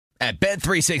At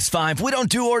Bet365, we don't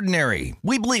do ordinary.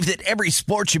 We believe that every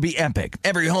sport should be epic.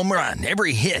 Every home run,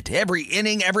 every hit, every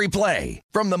inning, every play.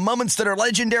 From the moments that are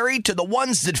legendary to the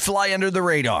ones that fly under the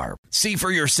radar. See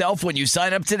for yourself when you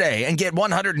sign up today and get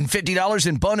 $150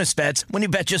 in bonus bets when you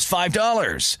bet just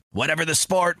 $5. Whatever the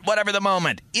sport, whatever the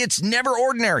moment, it's never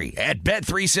ordinary at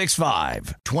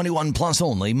Bet365. 21 plus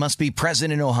only. Must be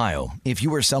present in Ohio. If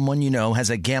you or someone you know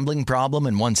has a gambling problem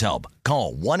and wants help,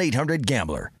 call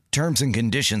 1-800-GAMBLER. Terms and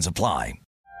conditions apply.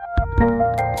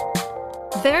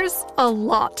 There's a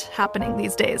lot happening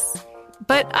these days,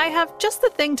 but I have just the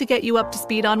thing to get you up to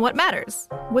speed on what matters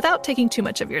without taking too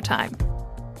much of your time.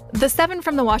 The 7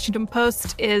 from the Washington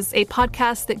Post is a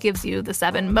podcast that gives you the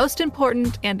 7 most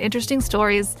important and interesting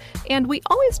stories, and we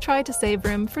always try to save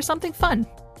room for something fun.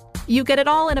 You get it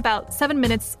all in about 7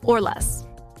 minutes or less.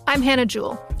 I'm Hannah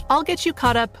Jewell. I'll get you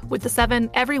caught up with the 7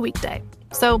 every weekday.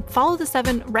 So follow the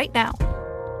 7 right now.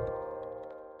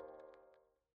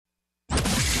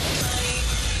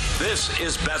 This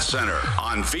is Bet Center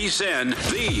on VSiN,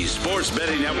 the Sports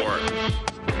Betting Network.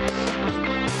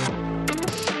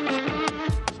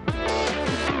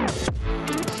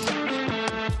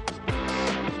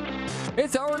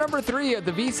 It's hour number 3 of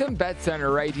the VSiN Bet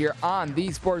Center right here on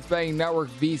the Sports Betting Network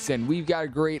VSiN. We've got a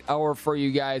great hour for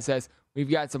you guys as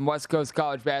we've got some West Coast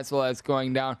college basketball that's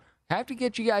going down. Have to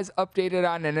get you guys updated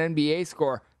on an NBA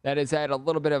score that has had a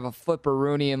little bit of a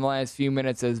flipperoonie in the last few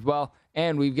minutes as well.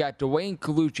 And we've got Dwayne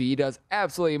Colucci. He does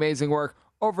absolutely amazing work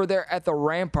over there at the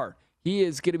Rampart. He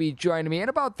is going to be joining me in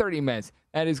about 30 minutes.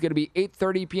 That is going to be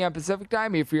 8:30 p.m. Pacific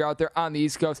time. If you're out there on the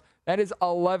East Coast, that is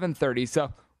 11:30.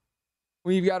 So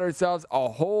we've got ourselves a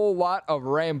whole lot of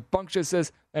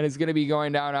rambunctiousness that is going to be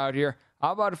going down out here.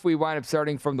 How about if we wind up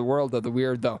starting from the world of the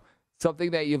weird, though?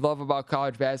 Something that you love about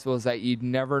college basketball is that you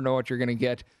never know what you're going to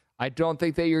get. I don't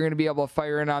think that you're going to be able to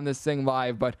fire in on this thing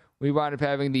live, but we wound up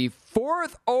having the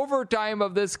 4th overtime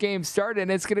of this game start,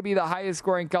 and it's going to be the highest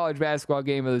scoring college basketball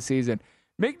game of the season.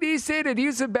 McNeese State at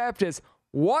Houston Baptist,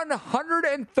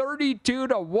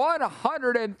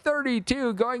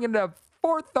 132-132 going into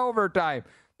 4th overtime.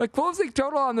 The closing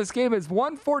total on this game is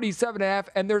 147.5,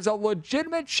 and there's a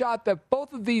legitimate shot that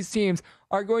both of these teams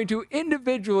are going to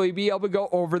individually be able to go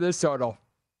over this total.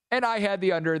 And I had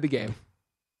the under of the game.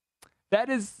 That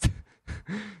is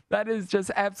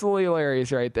just absolutely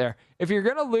hilarious right there. If you're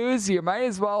going to lose, you might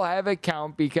as well have it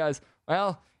count because,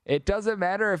 well, it doesn't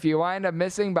matter if you wind up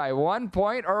missing by 1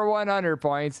 point or 100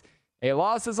 points. A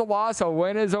loss is a loss, a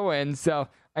win is a win. So,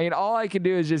 all I can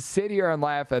do is just sit here and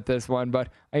laugh at this one. But,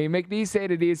 McNeese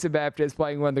State at Houston Baptist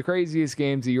playing one of the craziest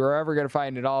games that you're ever going to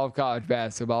find in all of college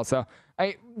basketball. So,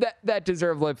 that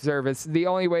deserved lip service. The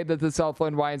only way that the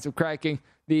Southland winds up cracking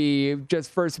the just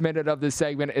first minute of this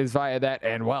segment is via that,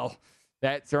 and well,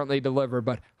 that certainly delivered.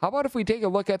 But how about if we take a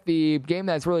look at the game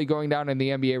that's really going down in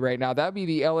the NBA right now? That would be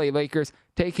the LA Lakers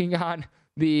taking on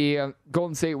the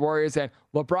Golden State Warriors, and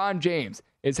LeBron James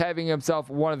is having himself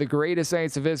one of the greatest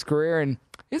nights of his career, and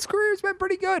his career's been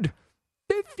pretty good.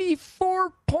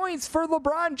 54 points for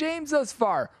LeBron James thus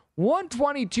far.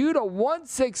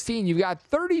 122-116. You've got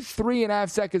 33 and a half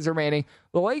seconds remaining.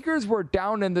 The Lakers were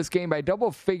down in this game by double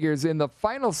figures in the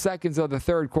final seconds of the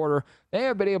third quarter. They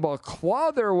have been able to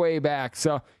claw their way back.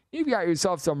 So you've got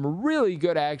yourself some really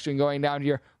good action going down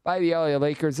here by the LA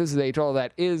Lakers. This is a total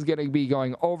that is going to be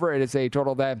going over. It is a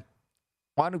total that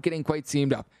wound up getting quite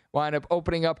seamed up. Wound up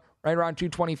opening up right around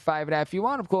 225 and a half. You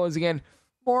wound up closing in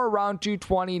more around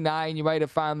 229. You might have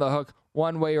found the hook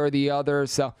one way or the other.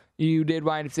 So you did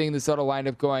wind up seeing the total wind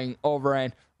up going over.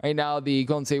 And right now, the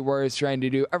Golden State Warriors trying to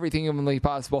do everything humanly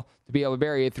possible to be able to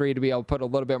bury a 3, to be able to put a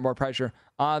little bit more pressure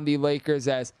on the Lakers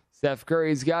as Steph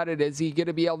Curry's got it. Is he going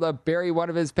to be able to bury one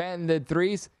of his patented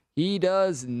 3s? He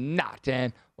does not.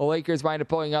 And the Lakers wind up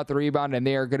pulling out the rebound, and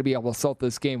they are going to be able to salt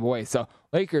this game away. So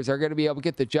Lakers are going to be able to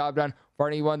get the job done for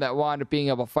anyone that wound up being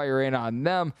able to fire in on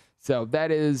them. So that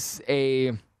is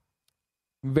a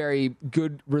very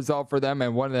good result for them,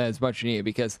 and one that is much needed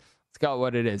because it's got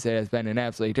what it is. It has been an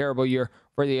absolutely terrible year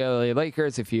for the LA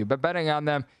Lakers. If you've been betting on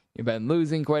them, you've been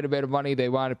losing quite a bit of money. They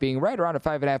wound up being right around a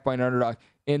 5.5 point underdog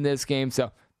in this game.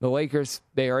 So the Lakers,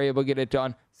 they are able to get it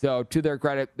done. So to their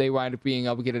credit, they wind up being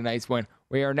able to get a nice win.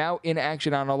 We are now in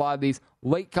action on a lot of these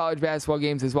late college basketball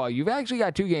games as well. You've actually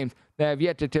got 2 games that have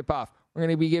yet to tip off. We're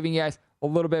going to be giving you guys a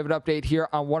little bit of an update here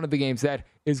on one of the games that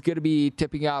is going to be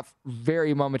tipping off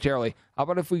very momentarily. How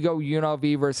about if we go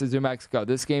UNLV versus New Mexico?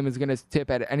 This game is going to tip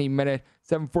at any minute,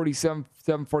 7:47,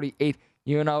 7:48.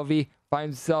 UNLV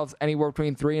finds themselves anywhere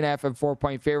between 3.5 and 4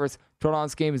 point favorites. Total on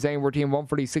this game is anywhere between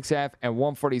 146.5 and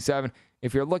 147.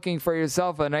 If you're looking for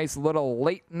yourself a nice little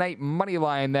late night money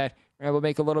line that you're able to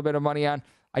make a little bit of money on,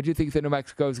 I do think that New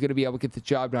Mexico is going to be able to get the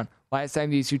job done. Last time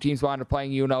these two teams wound up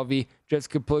playing, UNLV just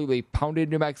completely pounded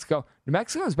New Mexico. New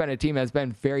Mexico has been a team that's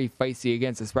been very feisty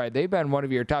against the spread. They've been one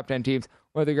of your top 10 teams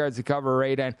with regards to cover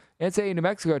rate, and it's a New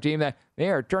Mexico team that they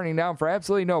are turning down for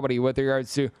absolutely nobody with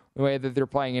regards to the way that they're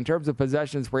playing. In terms of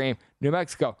possessions per game, New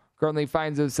Mexico currently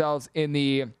finds themselves in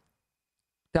the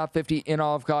top 50 in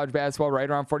all of college basketball, right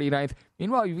around 49th.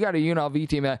 Meanwhile, you've got a UNLV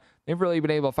team that they've really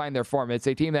been able to find their form. It's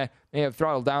a team that may have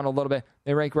throttled down a little bit.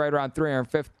 They rank right around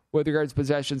 305th with regards to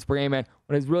possessions per game. And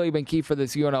what has really been key for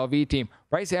this UNLV team,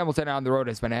 Bryce Hamilton on the road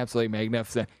has been absolutely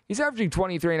magnificent. He's averaging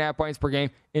 23.5 points per game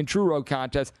in true road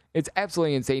contests. It's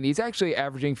absolutely insane. He's actually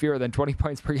averaging fewer than 20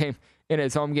 points per game in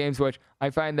his home games, which I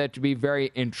find that to be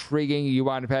very intriguing. You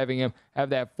wind up having him have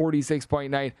that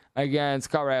 46-point night against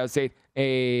Colorado State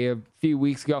a few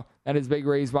weeks ago. That is a big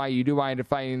reason why you do wind up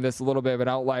finding this a little bit of an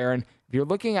outlier. And if you're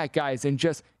looking at guys and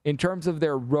just in terms of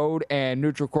their road and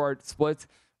neutral court splits,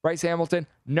 Bryce Hamilton,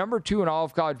 number 2 in all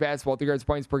of college basketball, 3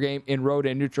 points per game in road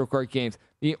and neutral court games.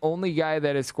 The only guy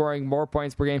that is scoring more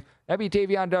points per game, that'd be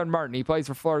Tavion Dunn-Martin. He plays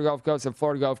for Florida Gulf Coast, and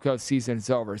Florida Gulf Coast season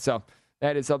is over. So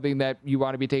that is something that you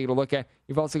want to be taking a look at.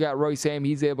 You've also got Roy Sam.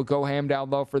 He's able to go ham down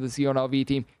low for the UNLV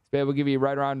team. He's able to give you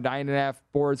right around 9.5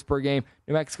 boards per game.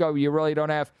 New Mexico, you really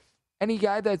don't have any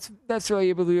guy that's necessarily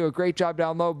able to do a great job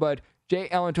down low, but Jay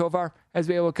Allen Tovar has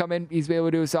been able to come in. He's been able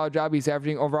to do a solid job. He's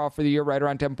averaging overall for the year right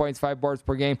around 10 points, 5 boards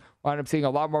per game. Wound up seeing a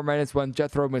lot more minutes when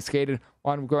Jethro Moscaden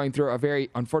wound up going through a very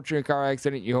unfortunate car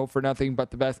accident. You hope for nothing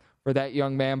but the best for that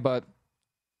young man, but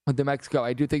with New Mexico,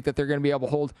 I do think that they're going to be able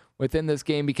to hold within this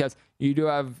game because you do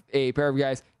have a pair of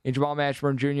guys in Jamal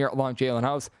Mashburn Jr. along Jalen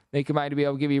House. They combine to be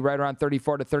able to give you right around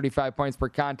 34 to 35 points per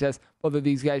contest. Both of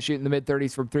these guys shoot in the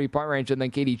mid-30s from three-point range, and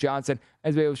then Katie Johnson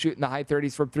has been able to shoot in the high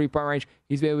 30s from three-point range.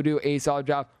 He's been able to do a solid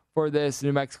job for this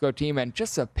New Mexico team, and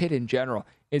just a pit in general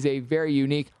is a very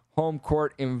unique home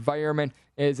court environment.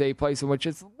 It is a place in which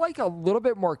it's like a little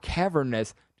bit more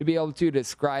cavernous to be able to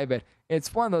describe it.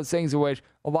 It's one of those things in which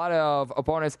a lot of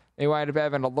opponents, they wind up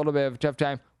having a little bit of a tough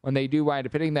time when they do wind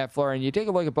up hitting that floor. And you take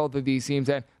a look at both of these teams,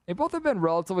 and they both have been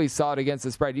relatively solid against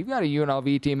the spread. You've got a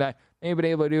UNLV team that they've been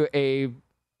able to do a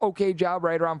okay job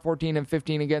right around 14 and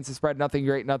 15 against the spread. Nothing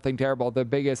great, nothing terrible. The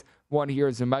biggest one here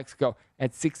is New Mexico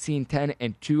at 16, 10,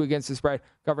 and 2 against the spread,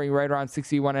 covering right around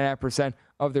 61.5%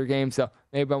 of their games. So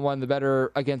they've been one of the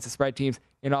better against the spread teams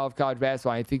in all of college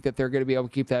basketball. I think that they're going to be able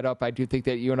to keep that up. I do think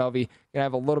that UNLV going to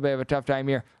have a little bit of a tough time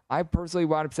here. I personally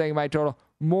wound up saying my total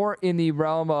more in the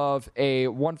realm of a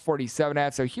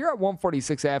 147.5. So here at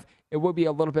 146.5, it would be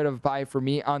a little bit of a buy for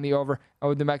me on the over. And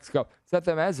with New Mexico, set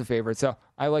them as a favorite. So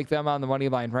I like them on the money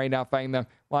line right now, finding them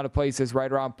a lot of places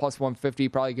right around plus 150.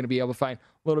 Probably going to be able to find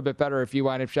a little bit better if you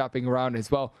wind up shopping around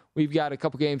as well. We've got a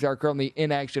couple games that are currently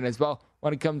in action as well.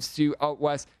 When it comes to out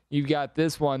west, you've got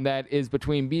this one that is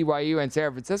between BYU and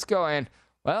San Francisco. And,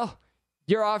 well,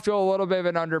 you're off to a little bit of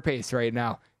an underpace right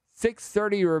now.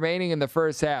 6:30 remaining in the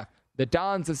first half. The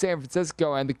Dons of San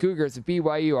Francisco and the Cougars of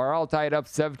BYU are all tied up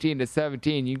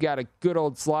 17-17. You got a good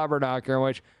old slobber knocker in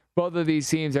which both of these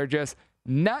teams are just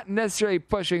not necessarily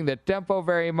pushing the tempo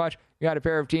very much. You got a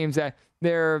pair of teams that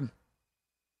they're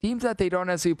teams that they don't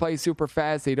necessarily play super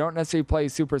fast. They don't necessarily play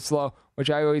super slow, which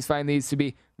I always find these to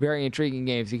be very intriguing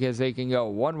games because they can go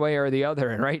one way or the other.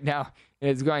 And right now,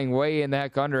 it's going way in the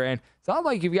heck under. And it's not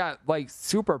like you've got like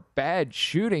super bad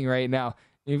shooting right now.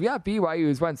 You've got BYU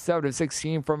who's went 7 of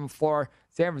 16 from the floor.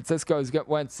 San Francisco's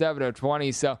went 7 of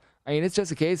 20. So, I mean, it's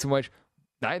just a case in which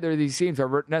neither of these teams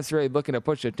are necessarily looking to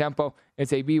push the tempo.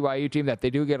 It's a BYU team that they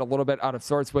do get a little bit out of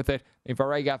sorts with it. They've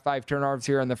already got 5 turnovers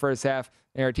here in the first half.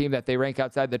 They're a team that they rank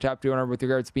outside the top 200 with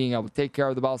regards to being able to take care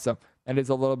of the ball. So that is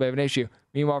a little bit of an issue.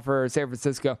 Meanwhile, for San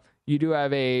Francisco, you do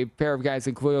have a pair of guys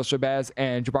in Khalil Shabazz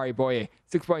and Jabari Boye.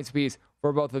 6 points apiece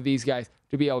for both of these guys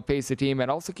to be able to pace the team. And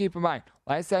also keep in mind,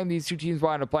 last time these two teams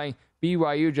wound up playing,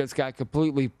 BYU just got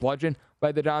completely bludgeoned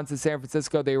by the Dons of San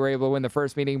Francisco. They were able to win the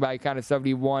first meeting by kind of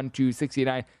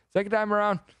 71-69. Second time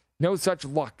around, no such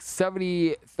luck.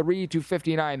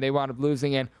 73-59, they wound up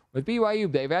losing. And with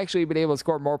BYU, they've actually been able to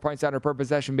score more points on a per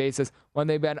possession basis when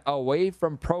they've been away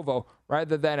from Provo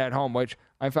rather than at home, which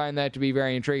I find that to be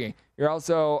very intriguing. You're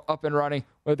also up and running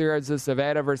with regards to this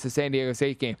Nevada versus San Diego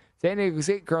State game. San Diego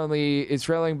State currently is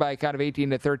trailing by kind of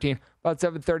 18-13, about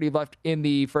 7:30 left in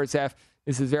the first half.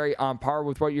 This is very on par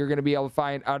with what you're going to be able to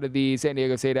find out of the San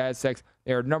Diego State Aztecs.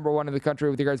 They are number 1 in the country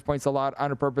with regards to points allowed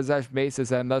on a per possession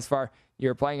basis, and thus far,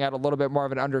 you're playing at a little bit more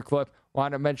of an underclip.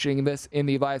 Wound up mentioning this in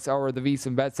the last hour of the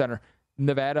VSiN Bet Center.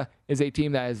 Nevada is a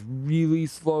team that has really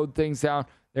slowed things down.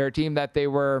 They're a team that they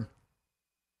were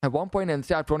at one point in the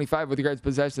top 25 with regards to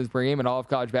possessions per game in all of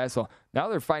college basketball. Now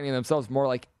they're finding themselves more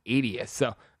like 80th.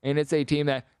 So, And it's a team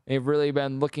that they've really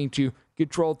been looking to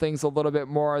control things a little bit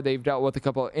more. They've dealt with a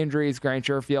couple of injuries. Grant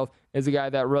Sherfield is a guy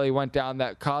that really went down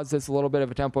that caused this a little bit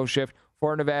of a tempo shift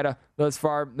for Nevada. Thus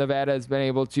far, Nevada has been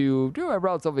able to do a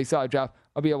relatively solid job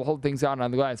of being able to hold things down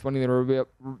on the glass, winning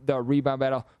the rebound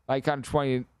battle by a count of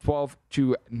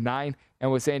 12-9.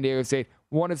 And with San Diego State,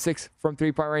 1 of 6 from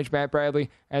three-point range, Matt Bradley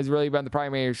has really been the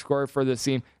primary scorer for this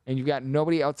team. And you've got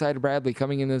nobody outside of Bradley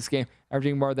coming into this game,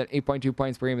 averaging more than 8.2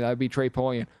 points per game. That would be Trey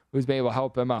Polian, who's been able to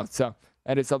help him out. So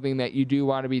that is something that you do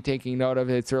want to be taking note of.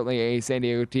 It's certainly a San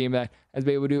Diego team that has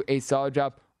been able to do a solid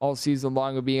job all season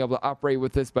long of being able to operate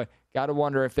with this, but got to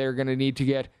wonder if they're going to need to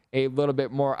get a little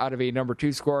bit more out of a number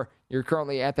 2 scorer. You're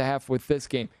currently at the half with this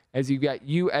game, as you've got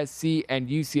USC and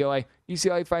UCLA.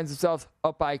 UCLA finds themselves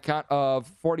up by a count of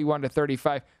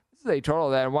 41-35. This is a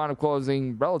total that wound up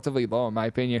closing relatively low, in my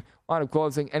opinion. Wound up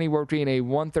closing anywhere between a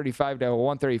 135 to a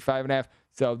 135.5.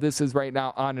 So this is right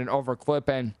now on an over clip.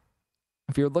 And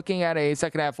if you're looking at a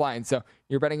second half line, so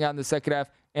you're betting on the second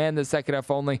half and the second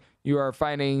half only, you are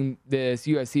finding this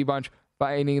USC bunch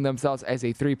finding themselves as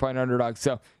a 3-point underdog.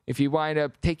 So if you wind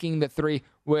up taking the 3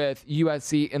 with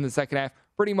USC in the second half,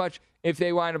 pretty much if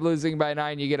they wind up losing by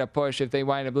 9, you get a push. If they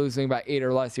wind up losing by 8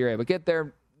 or less, you're able to get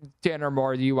there. 10 or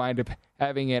more, you wind up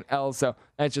having an L. So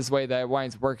that's just the way that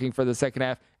winds working for the second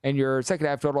half. And your second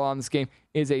half total on this game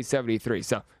is a 73.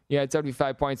 So you had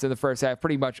 75 points in the first half.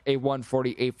 Pretty much a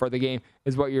 148 for the game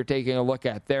is what you're taking a look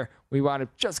at there. We wound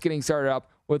up just getting started up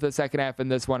with the second half in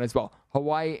this one as well.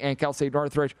 Hawaii and Cal State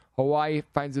Northridge. Hawaii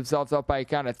finds themselves up by a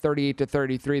count of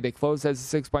 38-33. They closed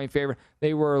as a 6-point favorite.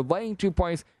 They were laying 2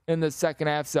 points in the second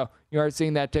half, so you are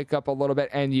seeing that tick up a little bit,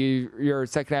 and your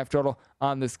second half total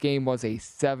on this game was a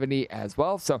 70 as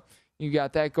well. So you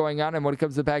got that going on. And when it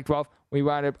comes to Pac-12, we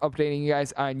wound up updating you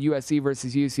guys on USC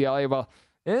versus UCLA. Well,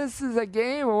 this is a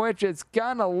game in which it's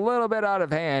gotten a little bit out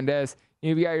of hand, as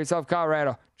you've got yourself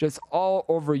Colorado just all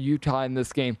over Utah in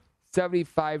this game.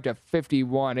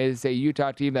 75-51. It is a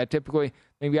Utah team that typically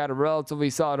they've got a relatively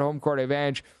solid home court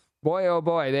advantage. Boy, oh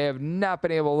boy, they have not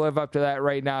been able to live up to that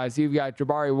right now, as you've got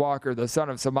Jabari Walker, the son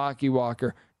of Samaki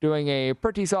Walker, doing a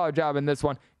pretty solid job in this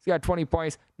one. He's got 20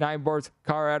 points, 9 boards.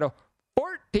 Colorado,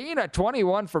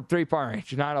 14-21 from three-point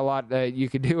range. Not a lot that you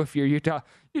can do if you're Utah.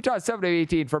 Utah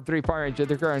 7-18 from three-point range, and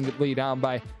they're currently down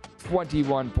by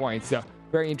 21 points. So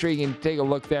very intriguing to take a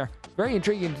look there. Very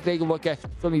intriguing to take a look at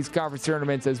some of these conference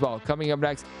tournaments as well. Coming up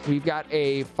next, we've got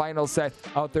a final set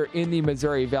out there in the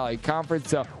Missouri Valley Conference.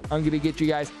 So I'm going to get you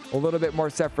guys a little bit more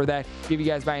set for that. Give you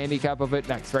guys my handicap of it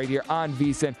next, right here on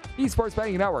VSiN, Esports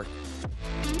Betting Network.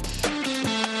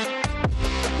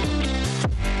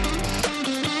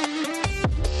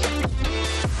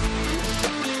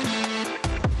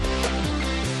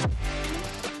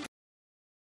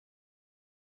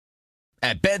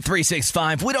 At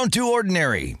Bet365, we don't do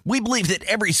ordinary. We believe that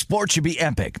every sport should be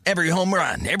epic. Every home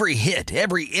run, every hit,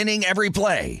 every inning, every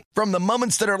play. From the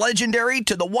moments that are legendary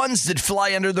to the ones that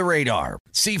fly under the radar.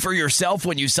 See for yourself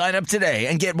when you sign up today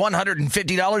and get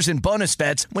 $150 in bonus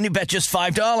bets when you bet just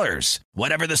 $5.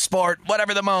 Whatever the sport,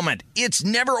 whatever the moment, it's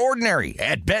never ordinary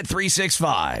at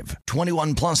Bet365.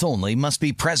 21 plus only. Must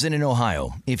be present in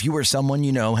Ohio. If you or someone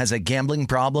you know has a gambling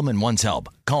problem and wants help,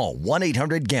 call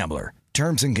 1-800-GAMBLER.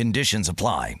 Terms and conditions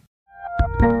apply.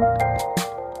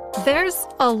 There's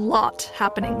a lot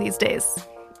happening these days,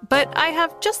 but I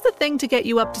have just the thing to get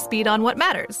you up to speed on what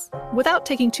matters without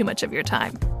taking too much of your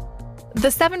time. The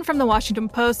 7 from the Washington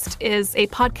Post is a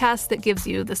podcast that gives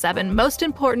you the 7 most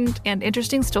important and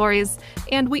interesting stories,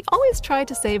 and we always try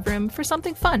to save room for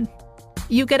something fun.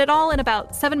 You get it all in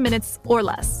about 7 minutes or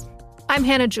less. I'm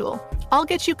Hannah Jewell. I'll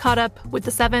get you caught up with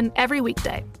the 7 every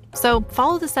weekday. So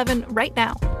follow the 7 right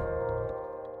now.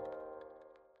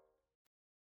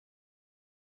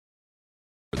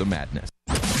 The madness.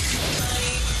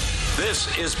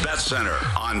 This is Bet Center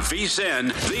on VSiN,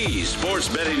 the Sports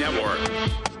Betting Network.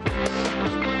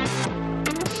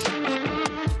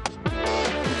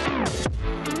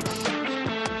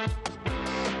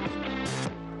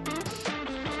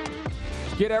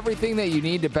 Get everything that you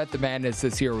need to bet the madness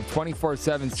this year with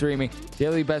 24/7 streaming,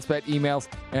 daily best bet emails,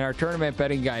 and our tournament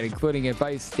betting guide, including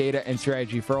advice, data, and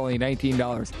strategy for only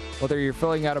 $19. Whether you're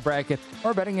filling out a bracket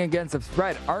or betting against a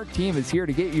spread, our team is here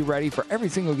to get you ready for every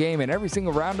single game and every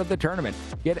single round of the tournament.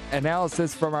 Get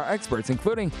analysis from our experts,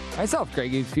 including myself,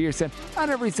 Greg Eves Peterson,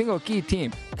 on every single key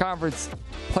team, conference,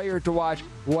 player to watch,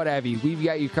 what have you. We've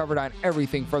got you covered on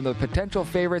everything from the potential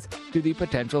favorites to the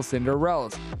potential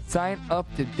Cinderellas. Sign up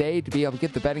today to be able to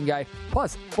get the betting guide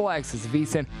plus full access to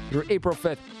VSiN through April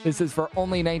 5th. This is for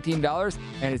only $19,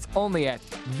 and it's only at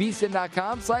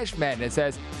vsin.com/madness,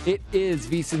 as it is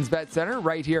VSiN's Bet Center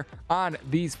right here on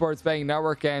the Sports Betting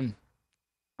Network. And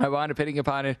I wound up hitting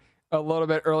upon it a little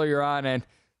bit earlier on, and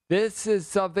this is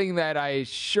something that I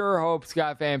sure hope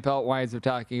Scott Van Pelt winds up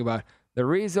talking about. The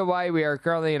reason why we are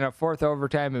currently in a fourth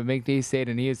overtime at McNeese State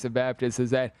and Houston Baptist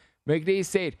is that McNeese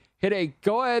State hit a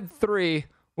go-ahead three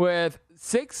with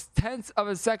 0.6 of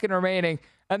a second remaining,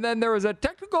 and then there was a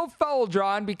technical foul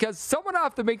drawn because someone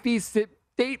off the McNeese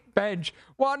State bench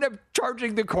wound up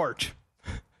charging the court.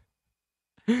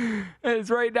 It's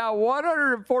right now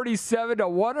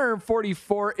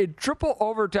 147-144 in triple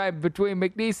overtime between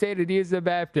McNeese State and Houston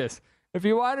Baptist. If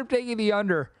you wind up taking the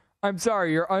under, I'm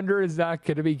sorry, your under is not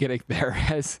going to be getting there,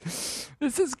 as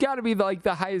this has got to be like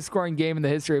the highest scoring game in the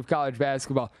history of college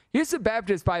basketball. Houston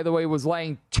Baptist, by the way, was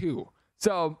laying 2.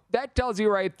 So that tells you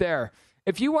right there.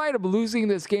 If you wind up losing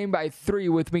this game by 3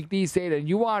 with McNeese State and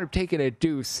you wind up taking a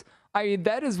deuce, I mean,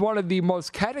 that is one of the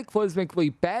most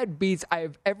cataclysmically bad beats I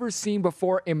have ever seen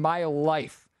before in my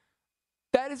life.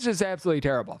 That is just absolutely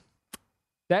terrible.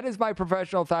 That is my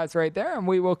professional thoughts right there, and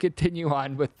we will continue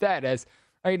on with that, as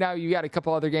right now you got a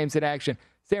couple other games in action.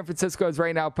 San Francisco is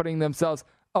right now putting themselves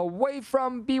away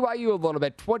from BYU a little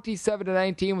bit,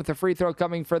 27-19 with a free throw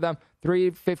coming for them,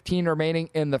 3:15 remaining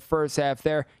in the first half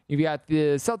there. You've got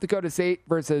the South Dakota State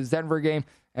versus Denver game,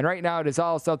 and right now it is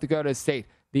all South Dakota State.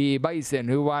 The Bison,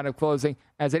 who wound up closing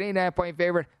as an 8.5-point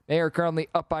favorite, they are currently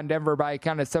up on Denver by a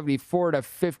count of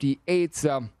 74-58.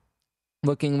 So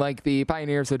looking like the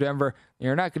Pioneers of Denver,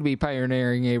 they're not going to be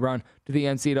pioneering a run to the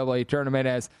NCAA tournament,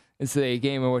 as this is a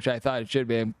game in which I thought it should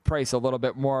be priced a little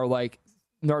bit more like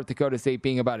North Dakota State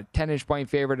being about a 10-ish point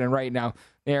favorite, and right now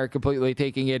they are completely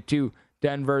taking it to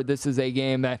Denver. This is a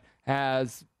game that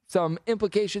has some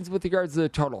implications with regards to the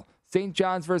total. St.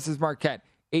 John's versus Marquette,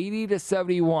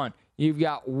 80-71. You've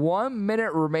got 1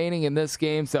 minute remaining in this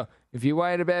game, so if you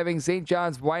wind up having St.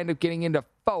 John's wind up getting into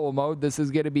foul mode, this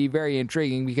is going to be very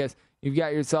intriguing, because you've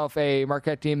got yourself a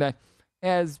Marquette team that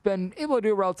has been able to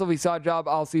do a relatively solid job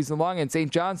all season long, and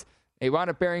St. John's, they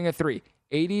wound up bearing a 3.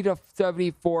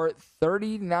 80-74,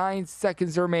 39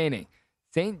 seconds remaining.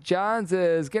 St. John's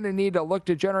is going to need to look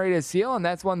to generate a steal, and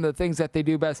that's one of the things that they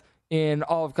do best in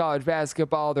all of college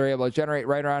basketball. They're able to generate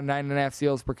right around 9.5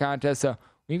 steals per contest, so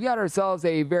we've got ourselves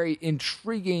a very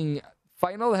intriguing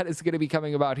final that is going to be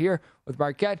coming about here with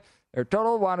Marquette. Their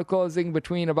total wound up closing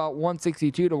between about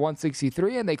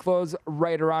 162-163, and they close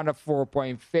right around a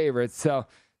 4-point favorite. So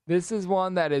this is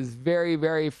one that is very,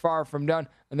 very far from done.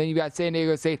 And then you've got San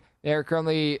Diego State. They're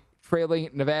currently trailing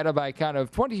Nevada by a count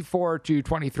of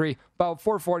 24-23, about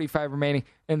 4:45 remaining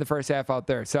in the first half out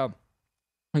there. So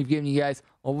we've given you guys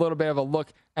a little bit of a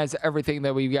look as to everything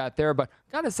that we've got there, but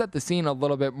kind of set the scene a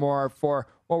little bit more for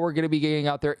what we're going to be getting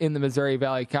out there in the Missouri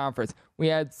Valley Conference. We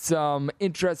had some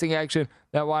interesting action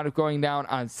that wound up going down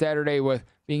on Saturday with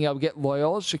being able to get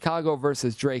Loyola Chicago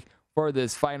versus Drake for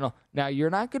this final. Now, you're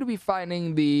not going to be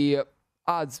finding the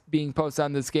odds being posted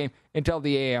on this game until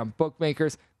the AM.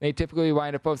 Bookmakers, they typically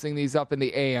wind up posting these up in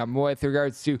the AM with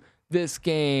regards to this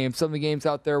game, some of the games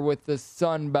out there with the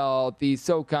Sun Belt, the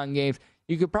SoCon games.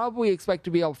 You could probably expect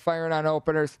to be able to fire on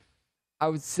openers. I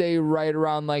would say right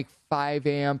around like 5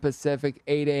 a.m. Pacific,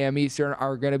 8 a.m. Eastern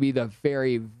are going to be the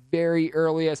very, very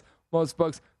earliest. Most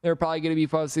books, they're probably going to be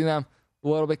posting them a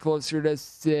little bit closer to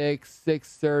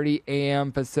 6:30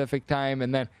 a.m. Pacific time,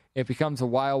 and then it becomes a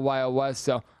wild, wild west.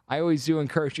 So I always do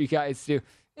encourage you guys to,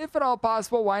 if at all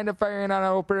possible, wind up firing on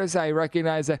openers. I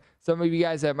recognize that some of you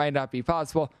guys, that might not be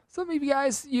possible. Some of you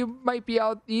guys, you might be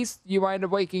out east. You wind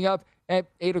up waking up at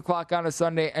 8 o'clock on a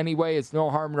Sunday anyway. It's no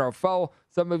harm, no foul.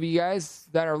 Some of you guys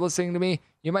that are listening to me,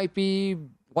 you might be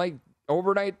like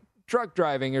overnight truck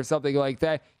driving or something like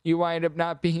that. You wind up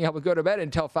not being able to go to bed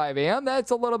until 5 a.m.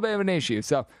 That's a little bit of an issue.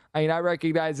 So, I mean, I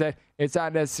recognize that it's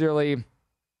not necessarily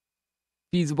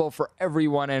feasible for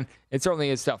everyone, and it certainly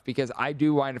is tough because I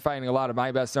do wind up finding a lot of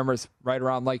my best numbers right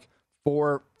around like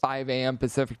 4, 5 a.m.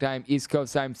 Pacific time, East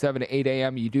Coast time, 7 to 8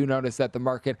 a.m. You do notice that the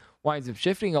market winds up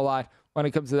shifting a lot when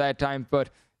it comes to that time, but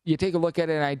you take a look at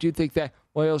it, and I do think that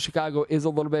Loyola Chicago is a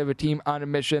little bit of a team on a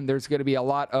mission. There's going to be a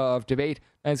lot of debate,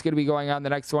 and it's going to be going on the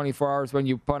next 24 hours when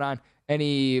you put on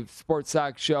any sports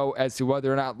talk show as to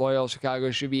whether or not Loyola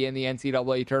Chicago should be in the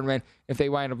NCAA tournament if they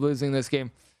wind up losing this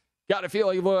game. Got to feel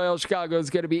like Loyola Chicago is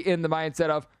going to be in the mindset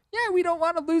of, yeah, we don't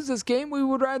want to lose this game. We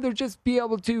would rather just be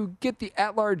able to get the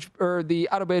at-large or the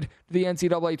out-of-bid to the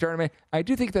NCAA tournament. I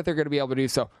do think that they're going to be able to do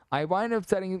so. I wind up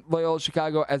setting Loyola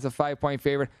Chicago as a 5-point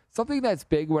favorite. Something that's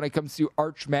big when it comes to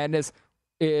Arch Madness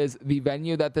is the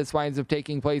venue that this winds up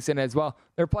taking place in as well.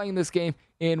 They're playing this game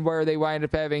in where they wind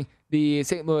up having the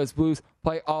St. Louis Blues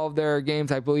play all of their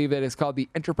games. I believe it is called the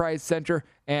Enterprise Center,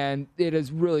 and it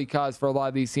has really caused for a lot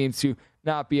of these teams to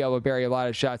not be able to bury a lot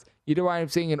of shots. You do wind up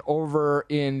seeing an over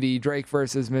in the Drake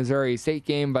versus Missouri State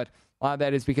game, but a lot of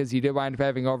that is because you did wind up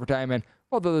having overtime, and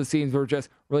both of those teams were just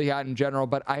really hot in general.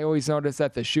 But I always notice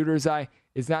that the shooter's eye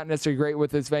is not necessarily great with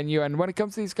this venue. And when it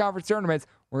comes to these conference tournaments,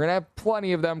 we're going to have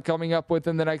plenty of them coming up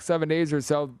within the next 7 days or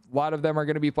so. A lot of them are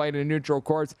going to be played in neutral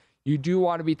courts. You do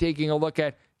want to be taking a look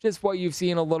at just what you've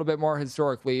seen a little bit more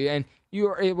historically. And you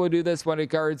are able to do this when it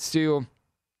comes to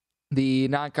the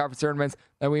non-conference tournaments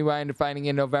that we wind up finding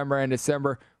in November and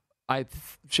December. I'm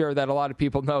sure that a lot of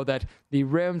people know that the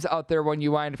rims out there, when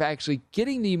you wind up actually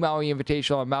getting the Maui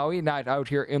Invitational in Maui, not out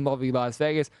here in lovely Las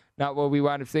Vegas, not what we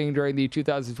wound up seeing during the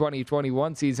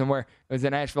 2020-21 season where it was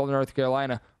in Asheville, North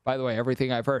Carolina. By the way,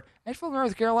 everything I've heard, Asheville,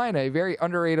 North Carolina, a very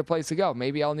underrated place to go.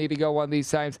 Maybe I'll need to go one of these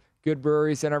times. Good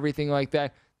breweries and everything like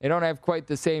that. They don't have quite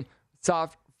the same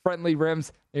soft, friendly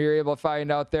rims that you're able to find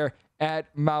out there at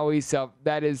Maui. So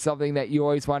that is something that you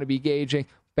always want to be gauging.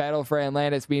 Battle for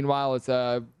Atlantis, meanwhile, it's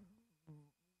a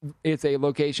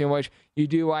location in which you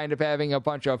do wind up having a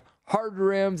bunch of hard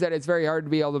rims that it's very hard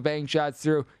to be able to bang shots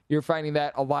through. You're finding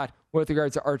that a lot with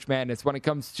regards to Arch Madness. When it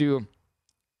comes to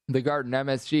the Garden,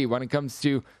 MSG, when it comes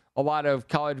to a lot of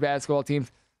college basketball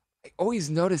teams, I always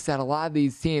notice that a lot of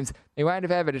these teams, they wind up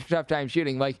having a tough time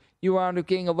shooting. Like, you wound up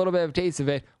getting a little bit of a taste of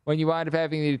it when you wind up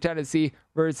having the Tennessee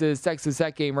versus Texas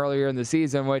Tech game earlier in the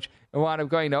season, which it wound up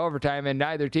going to overtime, and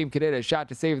neither team could hit a shot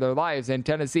to save their lives. And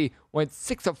Tennessee went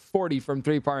 6 of 40 from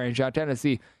three-point range. Now,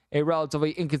 Tennessee, a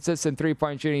relatively inconsistent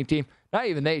three-point shooting team, not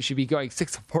even they should be going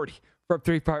 6 of 40 from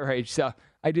three-point range. So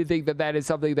I do think that that is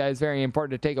something that is very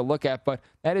important to take a look at, but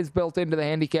that is built into the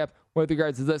handicap with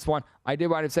regards to this one. I did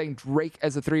wind up saying Drake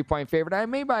as a 3-point favorite.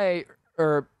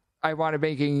 I wanted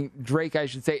making Drake, I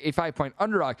should say, a 5-point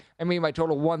underdog. I mean, my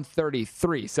total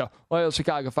 133. So Loyola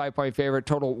Chicago 5-point favorite,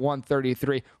 total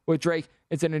 133. With Drake,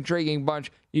 it's an intriguing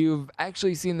bunch. You've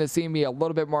actually seen the team be a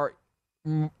little bit more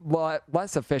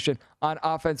less efficient on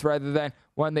offense rather than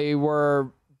when they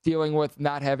were dealing with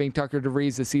not having Tucker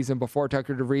DeVries the season before.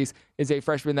 Tucker DeVries is a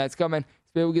freshman that's coming.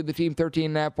 He's been able to give the team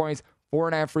 13.5 points,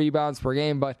 4.5 rebounds per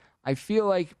game, but I feel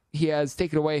like he has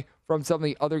taken away from some of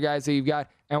the other guys that you've got.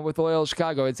 And with Loyola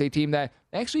Chicago, it's a team that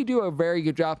they actually do a very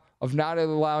good job of not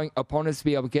allowing opponents to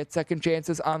be able to get second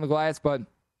chances on the glass, but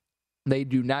they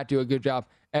do not do a good job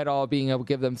at all being able to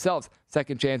give themselves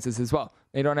second chances as well.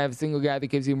 They don't have a single guy that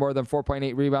gives you more than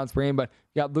 4.8 rebounds per game, but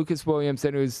you got Lucas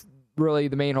Williamson, who's really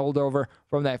the main holdover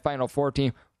from that Final Four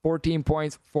team. 14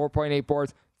 points, 4.8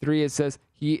 boards, 3 assists.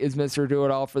 He is Mr.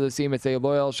 Do-It-All for this team. It's a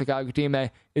Loyola Chicago team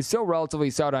that is still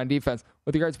relatively stout on defense.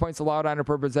 With regards to points allowed on a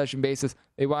per possession basis,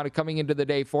 they wound up coming into the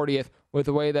day 40th. With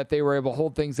the way that they were able to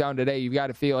hold things down today, you've got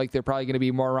to feel like they're probably going to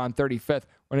be more around 35th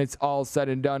when it's all said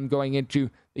and done going into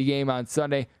the game on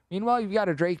Sunday. Meanwhile, you've got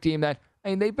a Drake team that, I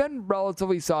mean, they've been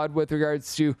relatively solid with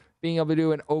regards to being able to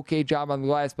do an okay job on the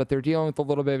glass, but they're dealing with a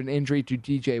little bit of an injury to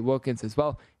DJ Wilkins as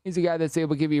well. He's a guy that's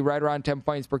able to give you right around 10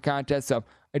 points per contest, so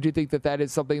I do think that that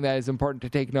is something that is important to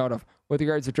take note of. With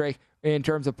regards to Drake, in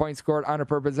terms of points scored on a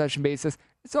per possession basis,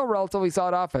 it's still a relatively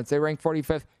solid offense. They rank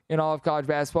 45th in all of college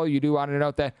basketball. You do want to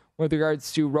note that with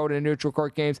regards to road and neutral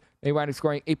court games, they wind up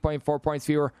scoring 8.4 points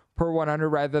fewer per 100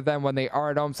 rather than when they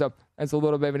are at home, so that's a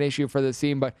little bit of an issue for this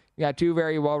team, but you got two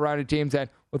very well-rounded teams, and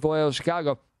with Loyola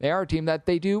Chicago, they are a team that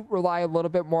they do rely a little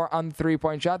bit more on the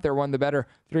three-point shot. They're one of the better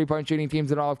three-point shooting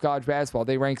teams in all of college basketball.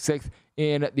 They rank 6th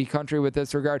in the country with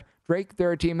this regard. Drake,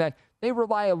 they're a team that they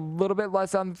rely a little bit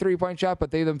less on the three-point shot, but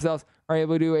they themselves are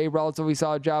able to do a relatively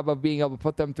solid job of being able to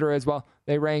put them through as well.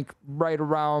 They rank right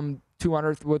around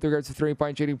 200th with regards to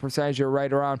three-point shooting percentage, or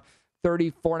right around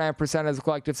 34.5% as a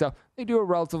collective, so they do a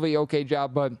relatively okay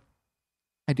job, but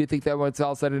I do think that when it's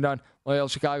all said and done, Loyola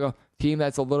Chicago, team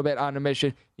that's a little bit on a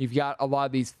mission. You've got a lot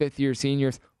of these fifth-year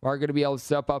seniors who are going to be able to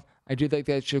step up. I do think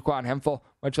that Shaquan Hemphill,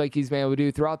 much like he's been able to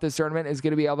do throughout this tournament, is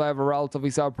going to be able to have a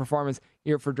relatively solid performance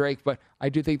here for Drake, but I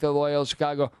do think that Loyola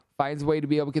Chicago finds a way to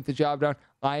be able to get the job done.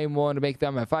 I am willing to make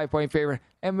them a 5-point favorite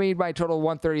and made my total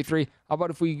 133. How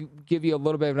about if we give you a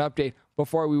little bit of an update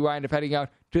before we wind up heading out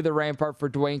to the Rampart for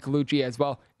Dwayne Colucci as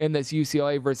well in this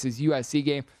UCLA versus USC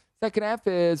game. Second half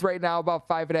is right now about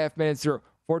 5.5 minutes through.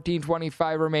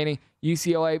 14:25 remaining.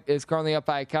 UCLA is currently up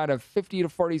by a count of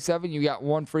 50-47. You got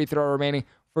one free throw remaining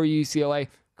for UCLA.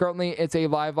 Currently, it's a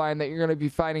live line that you're going to be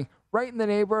finding right in the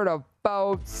neighborhood of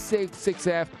about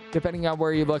 6.5, depending on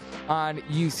where you look on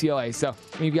UCLA. So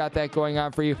we've got that going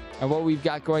on for you. And what we've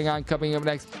got going on coming up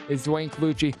next is Duane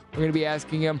Colucci. We're going to be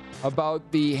asking him about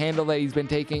the handle that he's been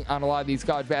taking on a lot of these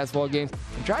college basketball games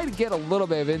and trying to get a little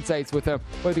bit of insights with him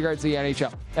with regards to the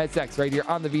NHL. That's next right here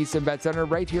on the VSiN Bet Center,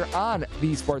 right here on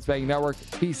the Sports Betting Network,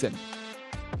 VSiN.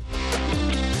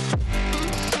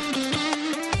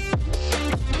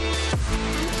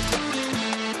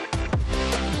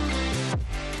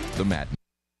 The Madness.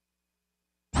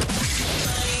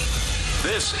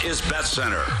 This is Bet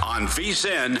Center on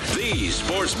VSiN, the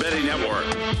Sports Betting Network.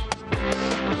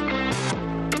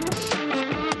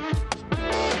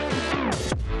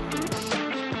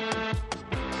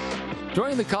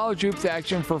 Join the college hoops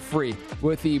action for free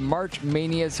with the March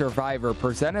Mania Survivor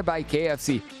presented by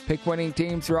KFC. Pick winning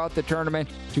teams throughout the tournament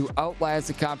to outlast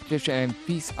the competition and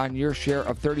feast on your share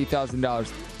of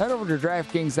 $30,000. Head over to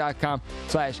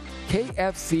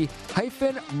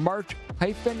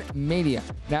DraftKings.com/KFC-March-Mania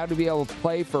now to be able to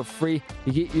play for free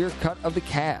to get your cut of the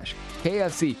cash.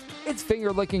 KFC, it's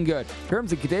finger looking good.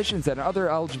 Terms and conditions and other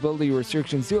eligibility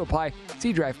restrictions do apply.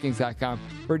 See DraftKings.com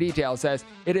for details. As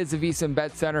it is the VSiN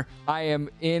Bet Center, I am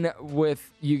in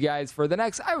with you guys for the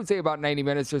next, I would say, about 90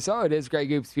 minutes or so. It is Greg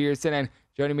Hoops Peterson, and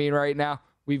joining me right now,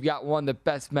 we've got one of the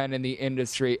best men in the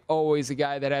industry. Always a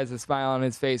guy that has a smile on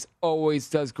his face.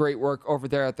 Always does great work over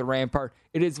there at the Rampart.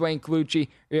 It is Duane Colucci.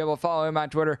 You're able to follow him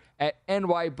on Twitter at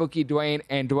NYBookieDwayne.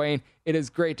 And Duane, it is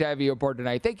great to have you aboard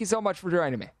tonight. Thank you so much for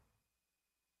joining me.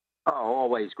 Oh,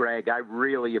 always, Greg. I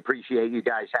really appreciate you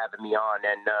guys having me on.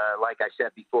 And like I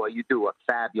said before, you do a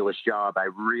fabulous job. I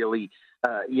really,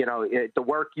 the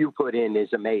work you put in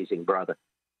is amazing, brother.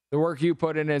 The work you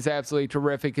put in is absolutely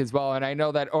terrific as well. And I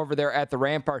know that over there at the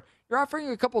Rampart, you're offering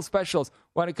a couple specials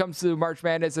when it comes to March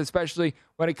Madness, especially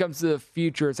when it comes to the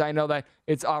futures. I know that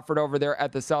it's offered over there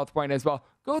at the South Point as well.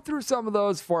 Go through some of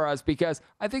those for us because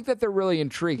I think that they're really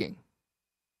intriguing.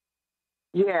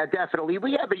 Yeah, definitely.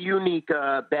 We have a unique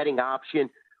betting option.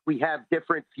 We have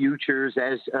different futures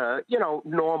as,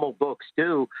 normal books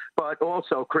do. But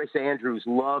also Chris Andrews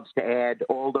loves to add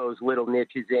all those little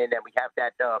niches in. And we have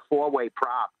that four-way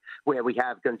prop where we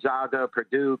have Gonzaga,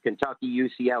 Purdue, Kentucky,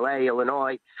 UCLA,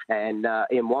 Illinois. And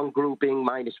in one grouping,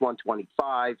 minus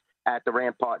 125. At the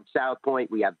Rampart and South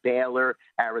Point, we have Baylor,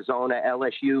 Arizona,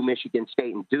 LSU, Michigan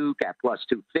State, and Duke at plus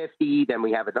 250. Then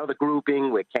we have another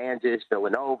grouping with Kansas,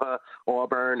 Villanova,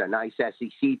 Auburn, a nice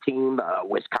SEC team,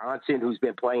 Wisconsin, who's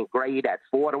been playing great at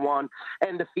 4-1,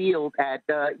 and the field at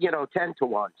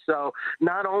 10-1. So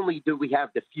not only do we have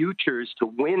the futures to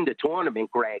win the tournament,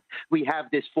 Greg, we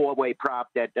have this four-way prop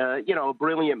that a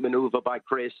brilliant maneuver by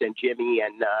Chris and Jimmy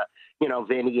and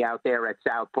Vinny out there at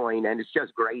South Point, and it's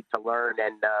just great to learn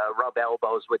and rub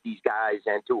elbows with these guys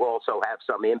and to also have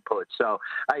some input. So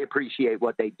I appreciate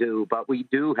what they do, but we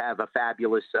do have a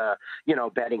fabulous,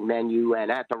 betting menu. And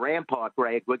at the Rampart,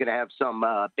 Greg, we're going to have some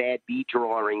bad beat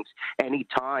drawings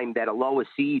anytime that a lower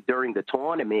seed during the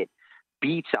tournament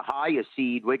beats a higher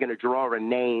seed. We're going to draw a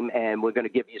name and we're going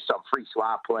to give you some free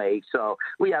slot play. So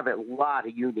we have a lot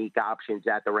of unique options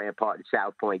at the Rampart and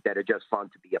South Point that are just fun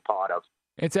to be a part of.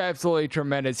 It's absolutely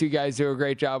tremendous. You guys do a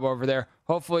great job over there.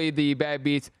 Hopefully the bad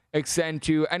beats extend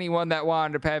to anyone that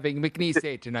wound up having McNeese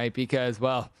State tonight because,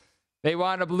 well, they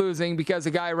wound up losing because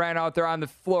a guy ran out there on the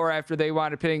floor after they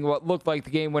wound up hitting what looked like the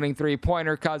game-winning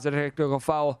three-pointer, caused a technical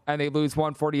foul, and they lose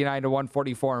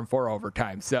 149-144 in 4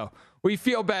 overtime. So we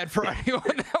feel bad for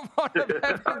anyone that wound up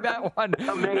having that one.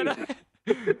 Amazing.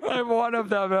 I'm one of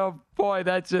them. Oh boy,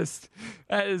 that is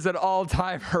an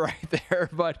all-timer right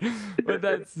there. But with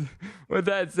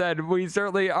that said, we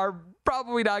certainly are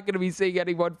probably not going to be seeing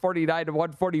any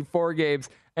 149-144 games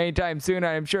anytime soon.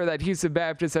 I'm sure that Houston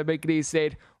Baptist at McNeese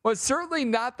State was certainly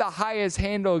not the highest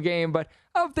handle game, but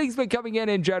how have things been coming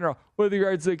in general with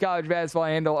regards to the college basketball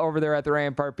handle over there at the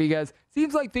Rampart? Because it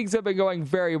seems like things have been going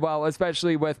very well,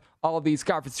 especially with all of these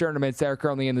conference tournaments that are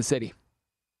currently in the city.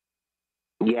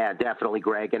 Yeah, definitely,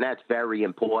 Greg. And that's very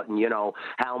important,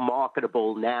 how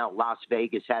marketable now Las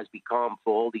Vegas has become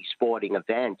for all these sporting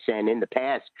events. And in the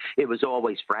past, it was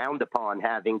always frowned upon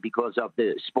having because of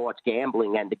the sports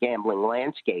gambling and the gambling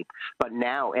landscape. But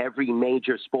now every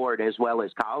major sport, as well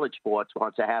as college sports,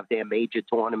 wants to have their major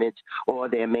tournaments or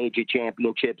their major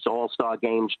championships, all-star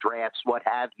games, drafts, what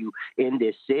have you, in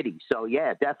this city. So,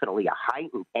 yeah, definitely a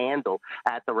heightened handle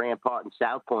at the Rampart and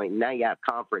South Point. Now you have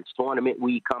conference tournament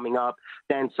week coming up.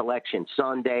 then Selection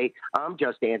Sunday. I'm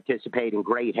just anticipating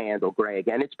great handle, Greg,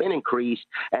 and it's been increased,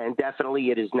 and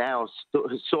definitely it is now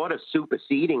sort of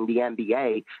superseding the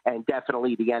NBA and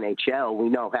definitely the NHL. We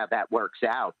know how that works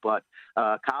out, but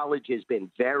college has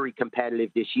been very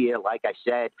competitive this year. Like I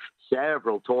said,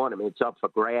 several tournaments up for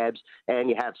grabs, and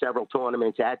you have several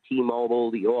tournaments at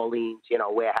T-Mobile, the Orleans,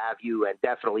 where have you, and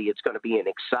definitely it's going to be an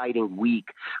exciting week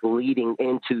leading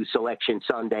into Selection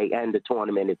Sunday and the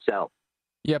tournament itself.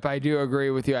 Yep, I do agree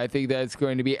with you. I think that's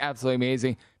going to be absolutely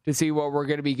amazing to see what we're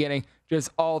going to be getting just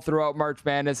all throughout March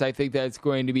Madness. I think that's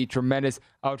going to be tremendous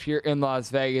out here in Las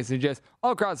Vegas and just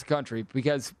all across the country,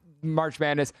 because March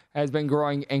Madness has been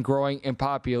growing and growing in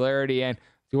popularity. And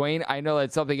Dwayne, I know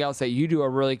that's something else that you do a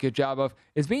really good job of,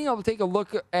 is being able to take a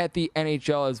look at the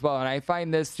NHL as well. And I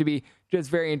find this to be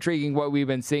just very intriguing, what we've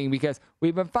been seeing, because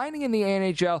we've been finding in the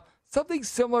NHL something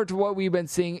similar to what we've been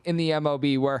seeing in the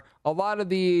MLB, where a lot of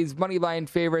these money line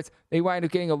favorites, they wind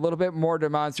up getting a little bit more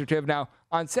demonstrative. Now,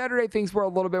 on Saturday, things were a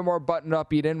little bit more buttoned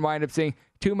up. You didn't wind up seeing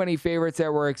too many favorites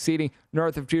that were exceeding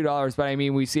north of $2, but I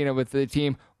mean, we've seen it with the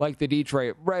team like the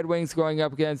Detroit Red Wings going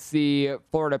up against the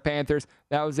Florida Panthers.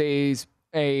 That was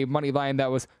a money line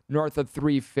that was north of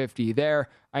 $3.50 there.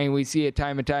 I mean, we see it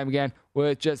time and time again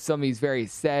with just some of these very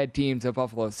sad teams. The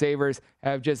Buffalo Sabres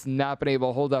have just not been able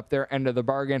to hold up their end of the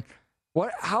bargain.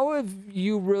 How have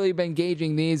you really been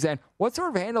gauging these, and what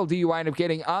sort of handle do you wind up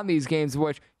getting on these games,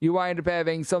 which you wind up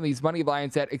having some of these money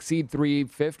lines that exceed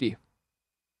 $3.50?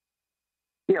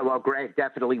 Yeah, well, Greg,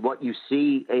 definitely what you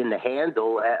see in the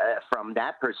handle from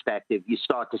that perspective, you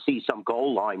start to see some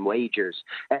goal line wagers,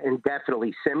 and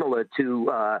definitely similar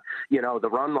to, the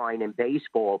run line in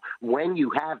baseball. When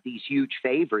you have these huge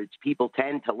favorites, people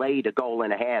tend to lay the goal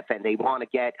and a half, and they want to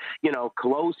get,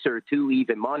 closer to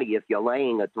even money if you're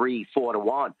laying a 3-4 to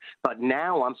 1. But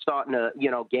now I'm starting to,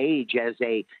 gauge as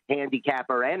a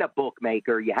handicapper and a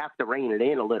bookmaker, you have to rein it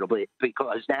in a little bit,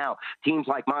 because now teams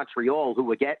like Montreal, who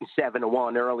were getting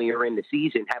 7-1 earlier in the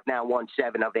season, have now won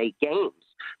 7 of 8 games.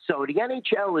 So the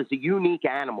NHL is a unique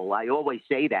animal. I always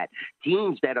say that.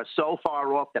 Teams that are so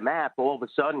far off the map all of a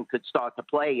sudden could start to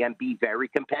play and be very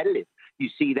competitive. You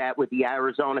see that with the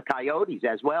Arizona Coyotes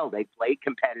as well. They played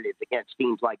competitive against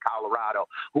teams like Colorado,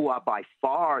 who are by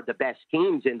far the best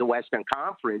teams in the Western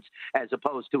Conference, as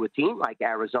opposed to a team like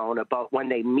Arizona. But when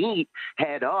they meet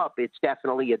head up, it's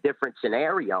definitely a different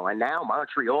scenario. And now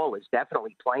Montreal is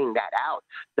definitely playing that out.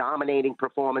 Dominating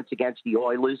performance against the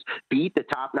Oilers, beat the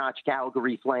top-notch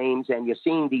Calgary Flames, and you're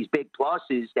seeing these big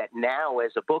pluses that now,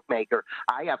 as a bookmaker,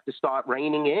 I have to start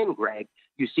reining in, Greg.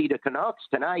 You see the Canucks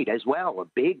tonight as well, a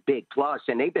big, big plus,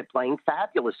 and they've been playing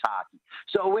fabulous hockey.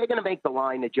 So we're going to make the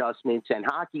line adjustments, and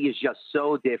hockey is just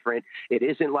so different. It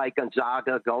isn't like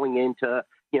Gonzaga going into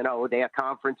their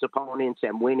conference opponents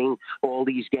and winning all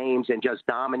these games and just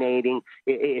dominating.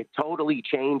 It totally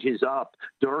changes up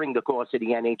during the course of the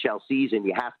NHL season.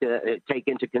 You have to take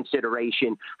into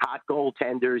consideration hot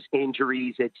goaltenders,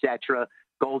 injuries, etc.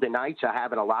 Golden Knights are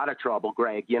having a lot of trouble,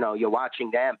 Greg. You're watching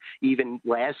them. Even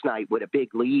last night with a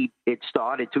big lead, it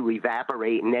started to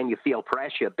evaporate, and then you feel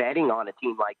pressure betting on a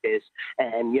team like this.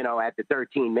 And, at the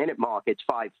 13-minute mark, it's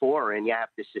 5-4, and you have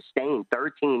to sustain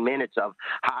 13 minutes of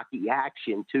hockey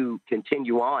action to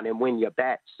continue on and win your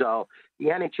bets. So the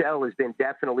NHL has been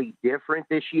definitely different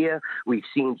this year. We've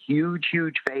seen huge,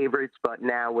 huge favorites, but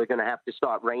now we're going to have to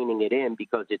start reining it in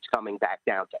because it's coming back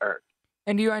down to earth.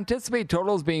 And do you anticipate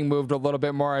totals being moved a little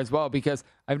bit more as well? Because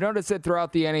I've noticed it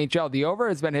throughout the NHL. The over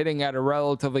has been hitting at a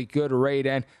relatively good rate.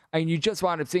 And you just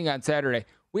wound up seeing on Saturday,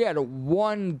 we had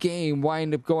one game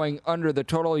wind up going under the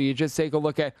total. You just take a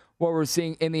look at what we're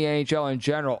seeing in the NHL in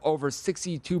general. Over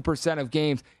 62% of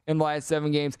games in the last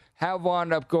 7 games have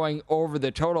wound up going over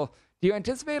the total. Do you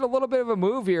anticipate a little bit of a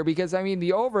move here? Because,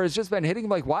 the over has just been hitting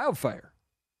like wildfire.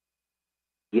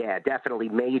 Yeah, definitely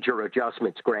major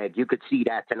adjustments, Greg. You could see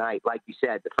that tonight. Like you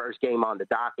said, the first game on the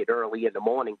docket early in the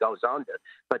morning goes under,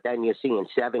 but then you're seeing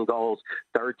 7 goals,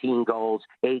 13 goals,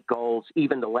 8 goals.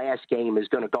 Even the last game is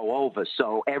going to go over.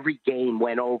 So every game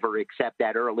went over except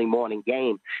that early morning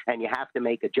game, and you have to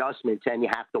make adjustments, and you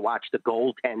have to watch the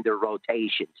goaltender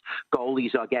rotations.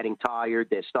 Goalies are getting tired.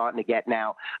 They're starting to get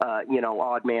now,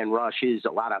 odd man rushes,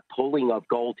 a lot of pulling of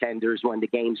goaltenders when the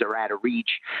games are out of reach,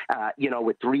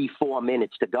 with 3-4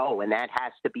 minutes to go, and that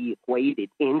has to be equated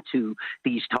into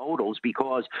these totals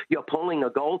because you're pulling a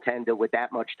goaltender with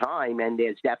that much time, and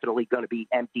there's definitely going to be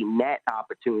empty net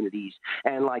opportunities.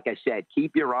 And like I said,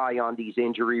 keep your eye on these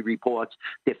injury reports,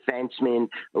 defensemen,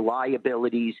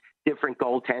 liabilities, different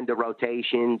goaltender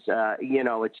rotations.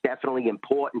 It's definitely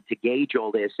important to gauge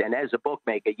all this. And as a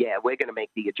bookmaker, we're going to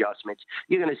make the adjustments.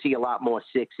 You're going to see a lot more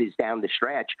sixes down the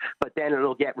stretch, but then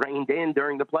it'll get reined in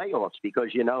during the playoffs because,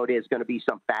 there's going to be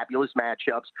some fabulous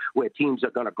matchups where teams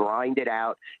are going to grind it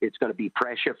out. It's going to be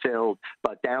pressure filled,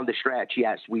 but down the stretch,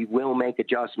 yes, we will make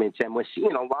adjustments. And we're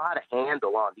seeing a lot of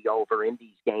handle on the over in these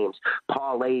games,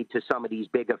 parlayed to some of these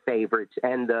bigger favorites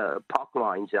and the puck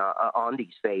lines on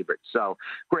these favorites. So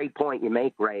great point you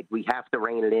make, Greg. We have to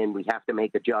rein it in. We have to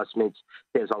make adjustments.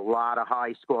 There's a lot of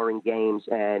high-scoring games,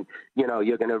 and,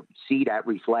 you're going to see that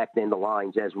reflect in the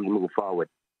lines as we move forward.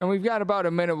 And we've got about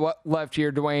a minute left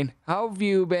here, Dwayne. How have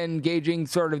you been gauging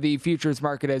sort of the futures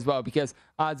market as well? Because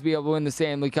odds to be able to win the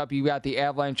Stanley Cup, you've got the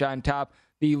Avalanche on top,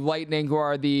 the Lightning, who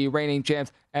are the reigning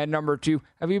champs, at number 2.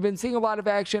 Have you been seeing a lot of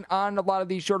action on a lot of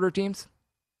these shorter teams?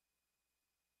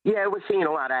 Yeah, we're seeing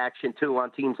a lot of action, too, on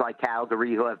teams like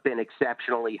Calgary, who have been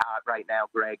exceptionally hot right now,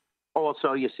 Greg.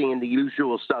 Also, you're seeing the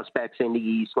usual suspects in the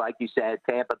East, like you said,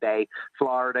 Tampa Bay.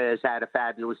 Florida has had a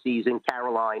fabulous season.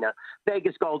 Carolina.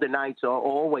 Vegas Golden Knights are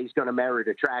always going to merit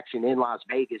attraction in Las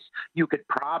Vegas. You could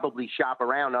probably shop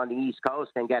around on the East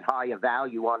Coast and get higher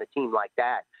value on a team like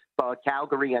that. But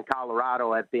Calgary and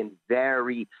Colorado have been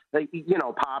very,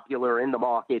 popular in the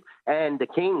market, and the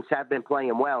Kings have been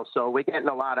playing well. So we're getting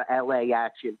a lot of LA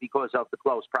action because of the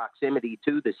close proximity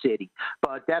to the city.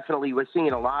 But definitely we're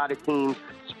seeing a lot of teams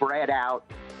spread out.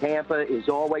 Tampa is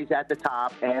always at the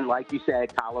top, and like you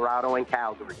said, Colorado and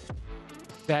Calgary.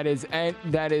 That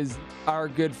is our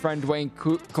good friend Dwayne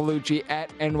Colucci at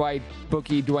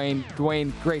NYBookie.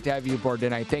 Dwayne, great to have you aboard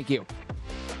tonight. Thank you.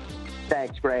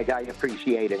 Thanks, Greg. I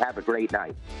appreciate it. Have a great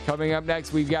night. Coming up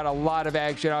next, we've got a lot of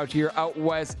action out here out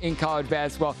west in college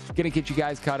basketball. Going to get you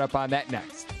guys caught up on that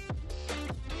next.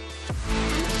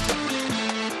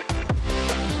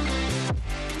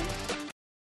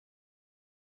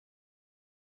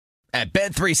 At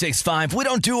Bet365, we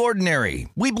don't do ordinary.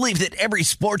 We believe that every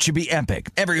sport should be epic.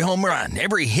 Every home run,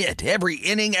 every hit, every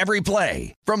inning, every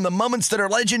play. From the moments that are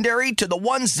legendary to the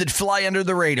ones that fly under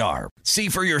the radar. See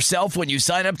for yourself when you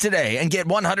sign up today and get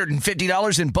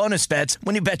 $150 in bonus bets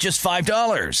when you bet just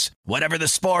 $5. Whatever the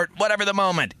sport, whatever the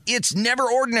moment, it's never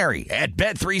ordinary at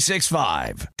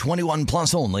Bet365. 21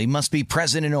 plus only. Must be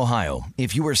present in Ohio.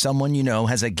 If you or someone you know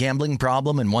has a gambling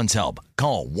problem and wants help,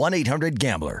 call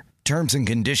 1-800-GAMBLER. Terms and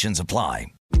conditions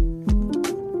apply.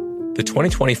 The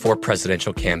 2024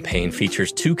 presidential campaign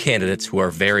features 2 candidates who are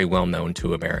very well known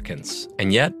to Americans.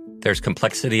 And yet, there's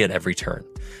complexity at every turn.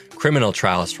 Criminal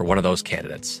trials for one of those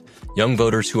candidates. Young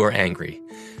voters who are angry.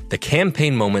 The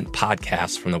Campaign Moment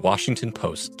podcast from the Washington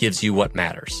Post gives you what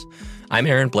matters. I'm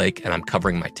Aaron Blake, and I'm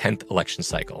covering my 10th election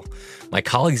cycle. My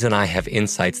colleagues and I have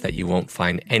insights that you won't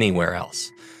find anywhere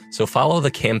else. So follow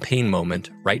The Campaign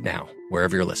Moment right now,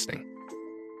 wherever you're listening.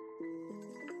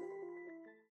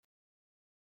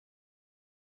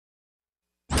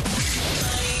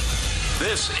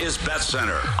 This is Bet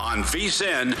Center on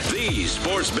VSiN, the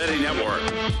Sports Betting Network.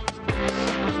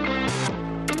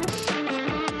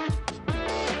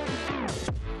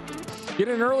 Get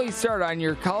an early start on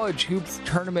your college hoops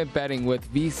tournament betting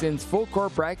with VSiN's full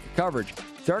court bracket coverage.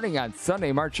 Starting on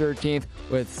Sunday, March 13th,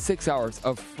 with 6 hours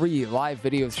of free live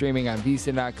video streaming on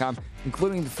VSiN.com,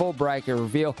 including the full bracket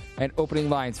reveal and opening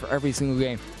lines for every single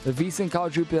game. The VSiN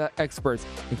college hoop experts,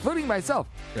 including myself,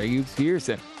 Greg Hoops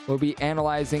Peterson, will be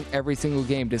analyzing every single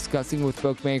game, discussing with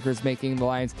bookmakers, making the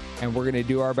lines, and we're going to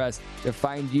do our best to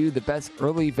find you the best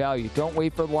early value. Don't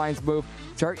wait for the lines to move.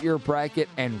 Start your bracket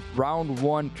and round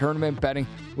 1 tournament betting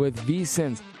with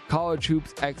VSiN's college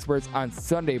hoops experts on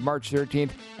Sunday, March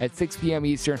 13th at 6 p.m.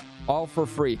 Eastern, all for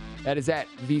free. That is at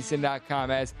VSiN.com,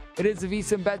 as it is the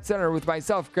VSiN Bet Center with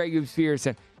myself, Greg Hoops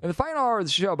Peterson. In the final hour of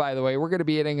the show, by the way, we're going to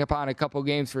be hitting upon a couple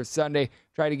games for Sunday,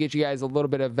 try to get you guys a little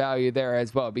bit of value there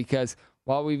as well, because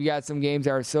while we've got some games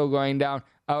that are still going down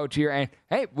out here, and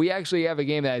hey, we actually have a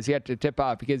game that is yet to tip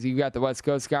off because you've got the West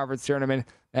Coast Conference Tournament.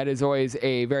 That is always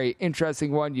a very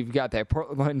interesting one. You've got that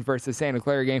Portland versus Santa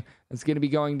Clara game that's going to be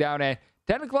going down at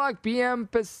 10 o'clock p.m.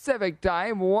 Pacific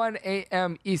time, 1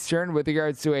 a.m. Eastern, with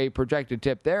regards to a projected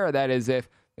tip there. That is if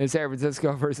the San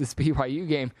Francisco versus BYU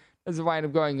game doesn't wind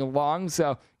up going along.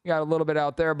 So you got a little bit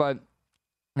out there, but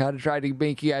I got to try to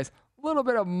make you guys a little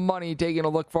bit of money taking a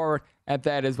look forward at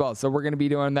that as well. So we're going to be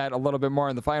doing that a little bit more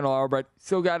in the final hour, but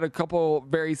still got a couple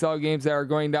very solid games that are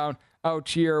going down out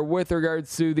here with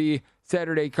regards to the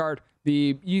Saturday card.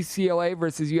 The UCLA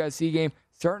versus USC game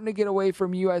starting to get away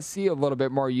from USC a little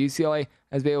bit more. UCLA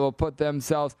has been able to put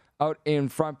themselves out in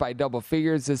front by double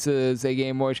figures. This is a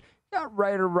game which got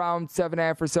right around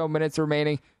 7.5 or so minutes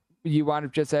remaining. You wind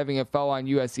up just having a foul on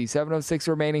USC. 7:06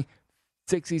 remaining,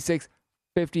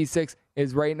 66-56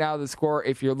 is right now the score.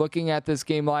 If you're looking at this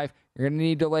game live, you're going to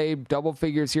need to lay double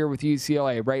figures here with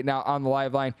UCLA. Right now on the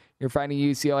live line, you're finding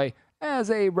UCLA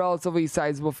as a relatively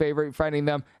sizable favorite, finding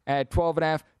them at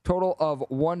 12.5, total of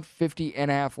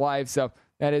 150.5 live. So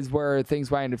that is where things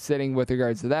wind up sitting with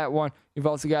regards to that one. You've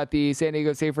also got the San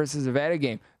Diego State versus Nevada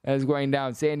game that is going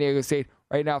down. San Diego State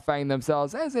right now finding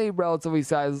themselves as a relatively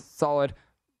solid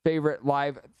favorite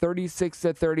live,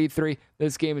 36-33.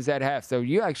 This game is at half. So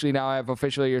you actually now have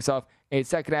officially yourself a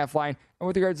second half line. And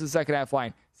with regards to the second half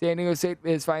line, San Diego State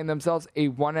is finding themselves a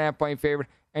 1.5 point favorite.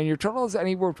 And your total is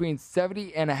anywhere between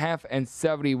 70.5 and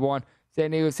 71.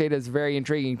 San Diego State is a very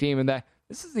intriguing team in that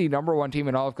this is the number one team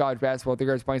in all of college basketball with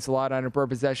regards to points allowed on a per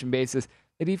possession basis.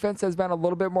 The defense has been a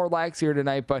little bit more lax here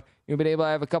tonight, but you've been able to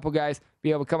have a couple guys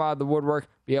be able to come out of the woodwork,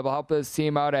 be able to help this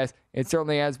team out, as it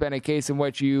certainly has been a case in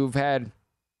which you've had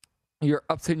your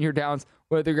ups and your downs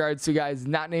with regards to guys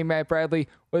not named Matt Bradley,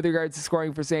 with regards to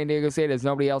scoring for San Diego State, as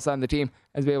nobody else on the team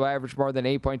has been able to average more than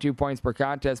 8.2 points per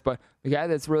contest. But the guy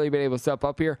that's really been able to step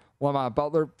up here, Lamont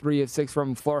Butler, 3 of 6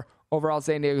 from the floor. Overall,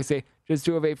 San Diego State just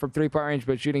 2 of 8 from three-point range,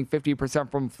 but shooting 50%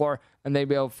 from the floor, and they'll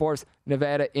be able to force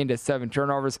Nevada into 7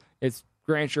 turnovers. It's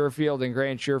Grant Sherfield and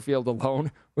Grant Sherfield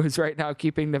alone, who's right now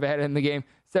keeping Nevada in the game.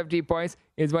 17 points.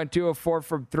 He's went 2 of 4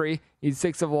 from 3. He's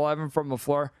 6 of 11 from the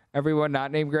floor. Everyone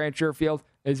not named Grant Sherfield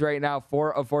is right now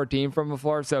 4 of 14 from the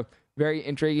floor. So very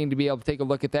intriguing to be able to take a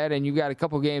look at that. And you've got a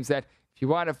couple games that, if you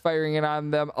want to firing in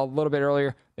on them a little bit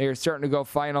earlier, they are starting to go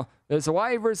final. This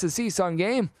Hawaii versus CSUN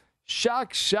game.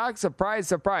 Shock, surprise,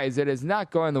 surprise. It is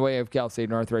not going the way of Cal State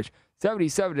Northridge.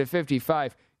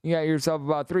 77-55. You got yourself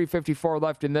about 3:54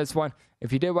 left in this one.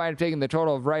 If you did wind up taking the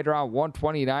total of right around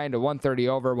 129 to 130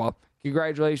 over, well,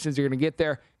 congratulations, you're going to get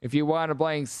there. If you wind up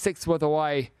playing 6 with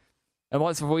Hawaii,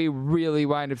 unless we really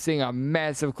wind up seeing a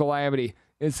massive calamity,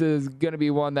 this is going to be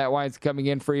one that winds up coming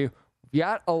in for you. You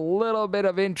got a little bit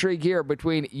of intrigue here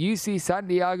between UC San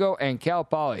Diego and Cal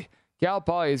Poly. Cal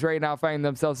Poly is right now finding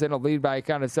themselves in a lead by a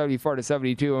count of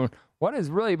 74-72, and what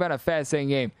has really been a fascinating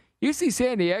game. UC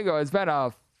San Diego has been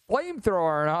a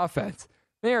flamethrower on offense.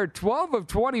 They are 12 of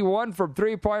 21 from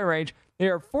three-point range. They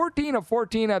are 14 of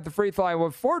 14 at the free throw line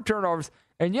with 4 turnovers,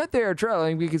 and yet they are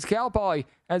trailing because Cal Poly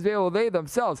has been able to, they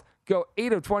themselves, go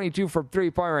 8 of 22 from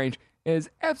three-point range. It is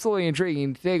absolutely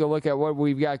intriguing to take a look at what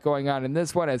we've got going on in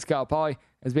this one, as Cal Poly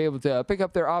has been able to pick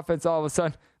up their offense all of a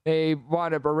sudden. They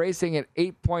wound up erasing an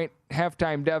 8-point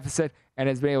halftime deficit and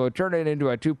has been able to turn it into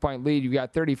a 2-point lead. You've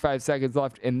got 35 seconds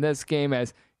left in this game,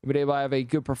 as you've been able to have a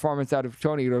good performance out of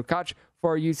Tony Rokoch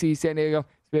for UC San Diego.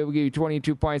 He's been able to give you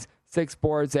 22 points, 6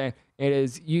 boards, and it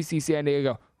is UC San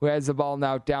Diego who has the ball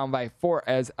now down by 4,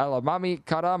 as Alamami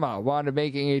Karama wound up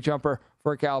making a jumper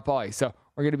for Cal Poly. So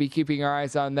we're going to be keeping our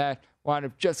eyes on that. Wound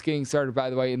up just getting started,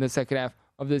 by the way, in the second half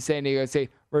of the San Diego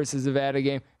State versus Nevada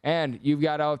game. And you've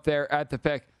got out there at the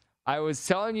pick, I was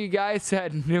telling you guys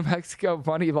that New Mexico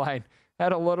money line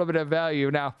had a little bit of value.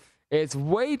 Now, it's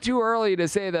way too early to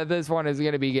say that this one is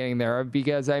going to be getting there,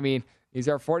 because, I mean, these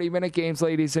are 40-minute games,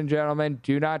 ladies and gentlemen.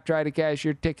 Do not try to cash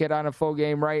your ticket on a full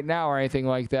game right now or anything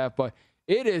like that, but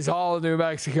it is all New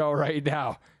Mexico right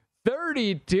now.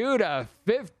 32-15.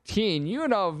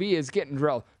 UNLV is getting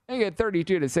drilled. They get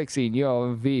 32-16.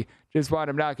 UNLV just wound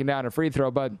up knocking down a free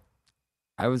throw, but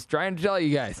I was trying to tell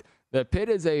you guys, the Pit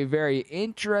is a very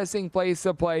interesting place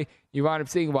to play. You wound up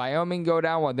seeing Wyoming go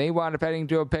down when they wound up heading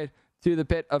to the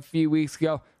Pit a few weeks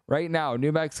ago. Right now,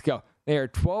 New Mexico, they are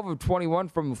 12 of 21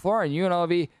 from the floor, and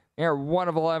UNLV, they are 1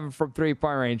 of 11 from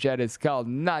three-point range. That is called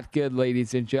not good,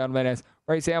 ladies and gentlemen, as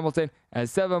Bryce Hamilton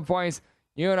has 7 points.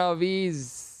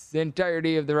 UNLV's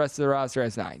entirety of the rest of the roster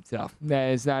has 9. So that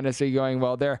is not necessarily going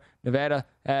well there. UNLV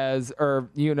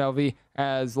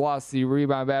has lost the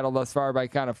rebound battle thus far by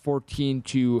kind of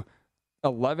 14-11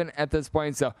 at this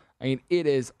point. So, I mean, it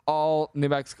is all New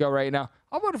Mexico right now.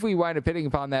 How about if we wind up hitting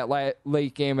upon that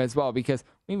late game as well? Because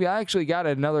maybe I actually got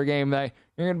another game that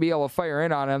you're going to be able to fire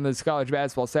in on this college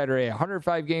basketball Saturday.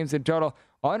 105 games in total,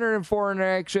 104 in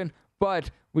action,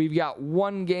 but we've got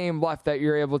one game left that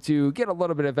you're able to get a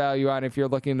little bit of value on if you're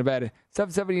looking to bet it.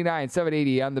 779,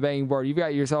 780 on the betting board. You've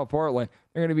got yourself Portland.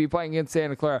 They're going to be playing against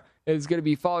Santa Clara. It's going to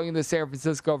be following the San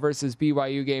Francisco versus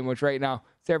BYU game, which right now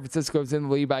San Francisco's in the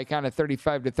lead by kind of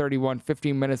 35-31,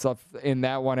 15 minutes left in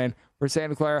that one. And for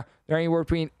Santa Clara, they're anywhere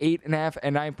between 8.5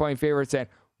 and 9 point favorites. And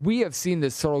we have seen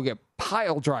this total get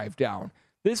pile drive down.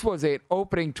 This was an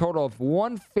opening total of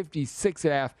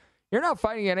 156.5. You're not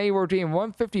finding it anywhere between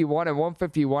 151 and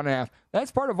 151.5.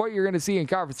 That's part of what you're going to see in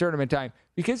conference tournament time.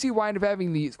 Because you wind up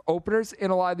having these openers in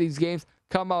a lot of these games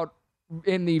come out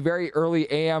in the very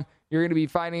early AM, you're going to be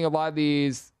finding a lot of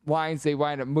these lines, they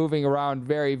wind up moving around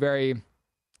very, very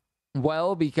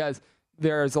well because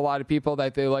there's a lot of people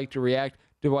that they like to react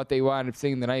to what they wound up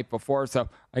seeing the night before. So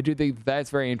I do think that's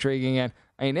very intriguing. And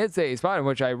I mean, it's a spot in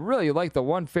which I really like the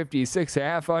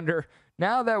 156.5 under.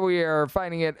 Now that we are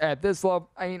finding it at this low,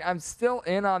 I mean, I'm still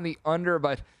in on the under,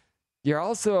 but you're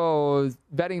also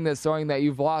betting this knowing that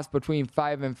you've lost between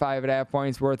 5 and 5.5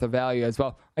 points worth of value as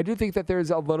well. I do think that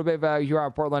there's a little bit of value here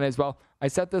on Portland as well. I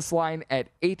set this line at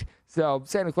 8. So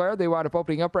Santa Clara, they wound up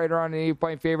opening up right around an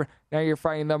 8-point favorite. Now you're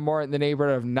finding them more in the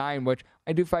neighborhood of 9, which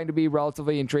I do find to be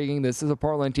relatively intriguing. This is a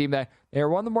Portland team that they are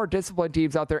one of the more disciplined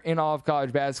teams out there in all of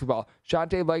college basketball.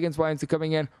 Shante Leggins winds up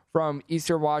coming in from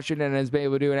Eastern Washington and has been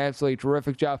able to do an absolutely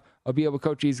terrific job of being able to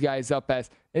coach these guys up as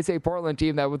it's a Portland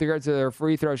team that, with regards to their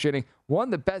free throw shooting, one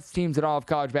of the best teams in all of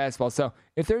college basketball. So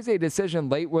if there's a decision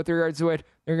late with regards to it,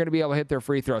 they're going to be able to hit their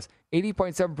free throws.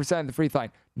 80.7% of the free throw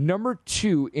line. Number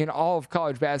 2 in all of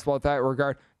college basketball in that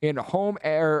regard. In home,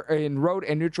 in road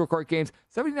and neutral court games,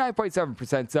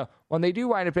 79.7%. So when they do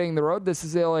wind up hitting the road, this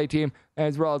is the LA team that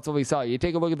is relatively solid. You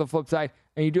take a look at the flip side,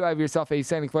 and you do have yourself a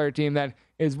Santa Clara team that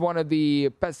is one of the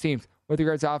best teams with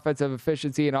regards to offensive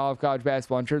efficiency in all of college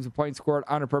basketball. In terms of points scored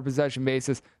on a per possession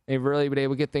basis, they've really been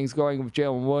able to get things going with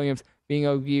Jalen Williams being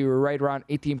able to be right around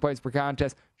 18 points per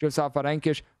contest. Joseph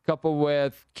Arenkish, coupled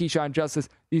with Keyshawn Justice,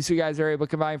 these two guys are able to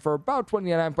combine for about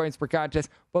 29 points per contest.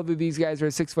 Both of these guys are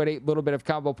 6'8", little bit of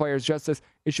combo players. Justice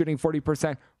is shooting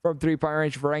 40% from three-point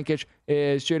range. Arenkish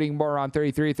is shooting more around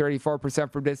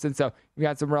 34% from distance. So you've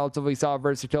got some relatively solid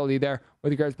versatility there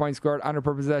with regards to points scored on a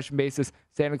per possession basis.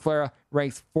 Santa Clara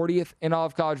ranks 40th in all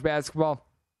of college basketball.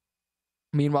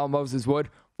 Meanwhile, Moses Wood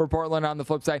for Portland on the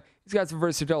flip side, he's got some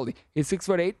versatility. He's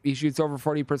 6'8". He shoots over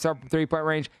 40% from three-point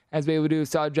range. Has been able to do a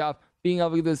solid job being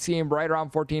able to see him right around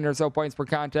 14 or so points per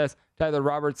contest. Tyler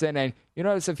Robertson, and you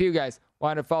notice a few guys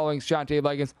wind up following Shante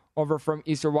Leggins over from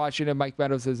Eastern Washington. Mike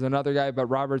Meadows is another guy, but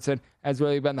Robertson has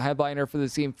really been the headliner for the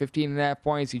team. 15.5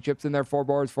 points. He chips in there 4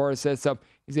 boards, 4 assists, so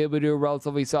he's able to do a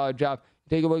relatively solid job.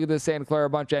 Take a look at the Santa Clara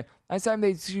bunch. Last time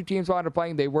these two teams wound up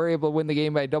playing, they were able to win the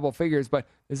game by double figures, but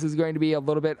this is going to be a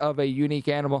little bit of a unique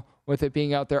animal with it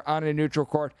being out there on a neutral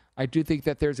court. I do think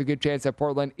that there's a good chance that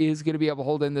Portland is going to be able to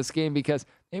hold in this game because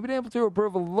they've been able to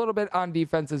improve a little bit on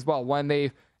defense as well when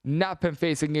they've not been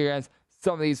facing against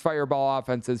some of these fireball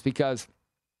offenses, because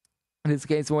in this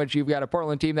case in which you've got a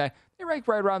Portland team that they rank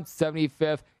right around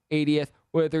 75th, 80th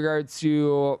with regards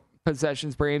to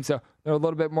possessions per game, so they're a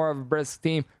little bit more of a brisk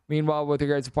team. Meanwhile, with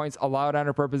regards to points allowed on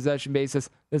a per possession basis,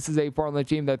 this is a Portland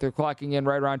team that they're clocking in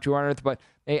right around 200th, but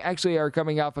they actually are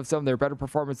coming off of some of their better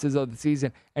performances of the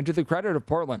season. And to the credit of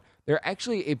Portland, they're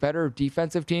actually a better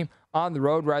defensive team on the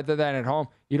road rather than at home.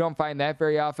 You don't find that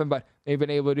very often, but they've been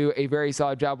able to do a very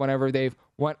solid job whenever they've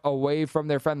went away from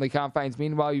their friendly confines.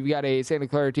 Meanwhile, you've got a Santa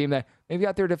Clara team that they've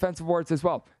got their defensive warts as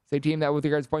well. It's a team that, with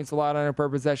regards to points allowed on a per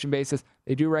possession basis,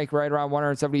 they do rank right around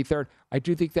 173rd. I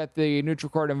do think that the neutral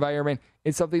court environment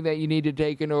is something that you need to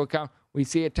take into account. We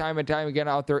see it time and time again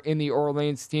out there in the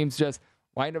Orleans. Teams just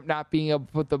wind up not being able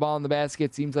to put the ball in the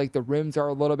basket. Seems like the rims are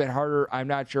a little bit harder. I'm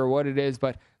not sure what it is,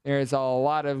 but there's a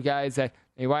lot of guys that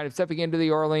they wind up stepping into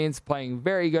the Orleans, playing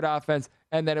very good offense,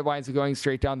 and then it winds up going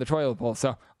straight down the toilet bowl. So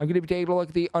I'm going to be taking a look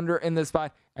at the under in this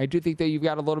spot. I do think that you've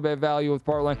got a little bit of value with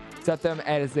Portland. Set them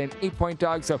as an 8-point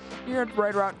dog. So you're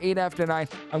right around 8.5 to 9.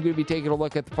 I'm going to be taking a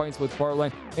look at the points with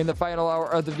Portland in the final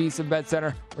hour of the VSiN Bet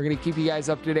Center. We're going to keep you guys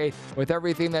up to date with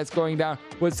everything that's going down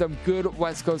with some good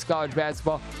West Coast college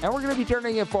basketball. And we're going to be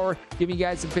turning it forward, giving you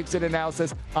guys some picks and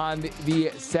analysis on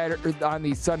the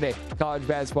Sunday college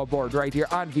basketball board right here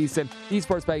on VSiN, the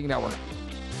Sports Betting Network.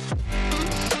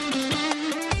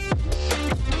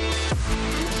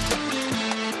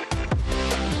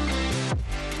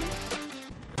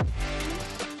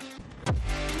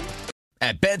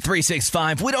 At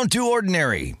Bet365, we don't do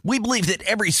ordinary. We believe that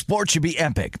every sport should be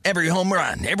epic. Every home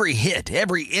run, every hit,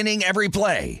 every inning, every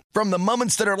play. From the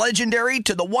moments that are legendary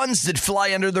to the ones that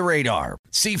fly under the radar.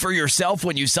 See for yourself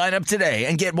when you sign up today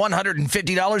and get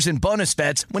 $150 in bonus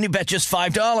bets when you bet just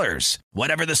 $5.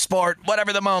 Whatever the sport,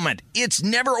 whatever the moment, it's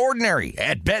never ordinary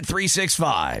at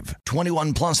Bet365.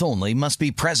 21 plus only. Must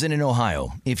be present in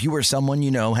Ohio. If you or someone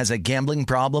you know has a gambling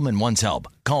problem and wants help,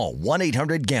 call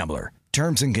 1-800-GAMBLER.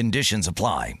 Terms and conditions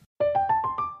apply.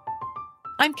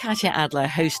 I'm Katya Adler,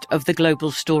 host of The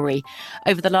Global Story.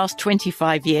 Over the last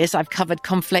 25 years, I've covered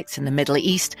conflicts in the Middle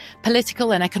East,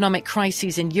 political and economic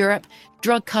crises in Europe,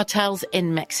 drug cartels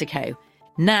in Mexico.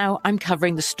 Now I'm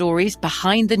covering the stories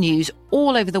behind the news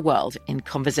all over the world in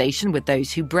conversation with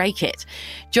those who break it.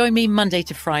 Join me Monday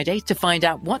to Friday to find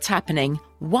out what's happening,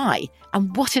 why,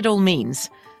 and what it all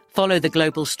means. Follow The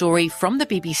Global Story from the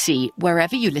BBC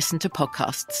wherever you listen to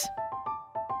podcasts.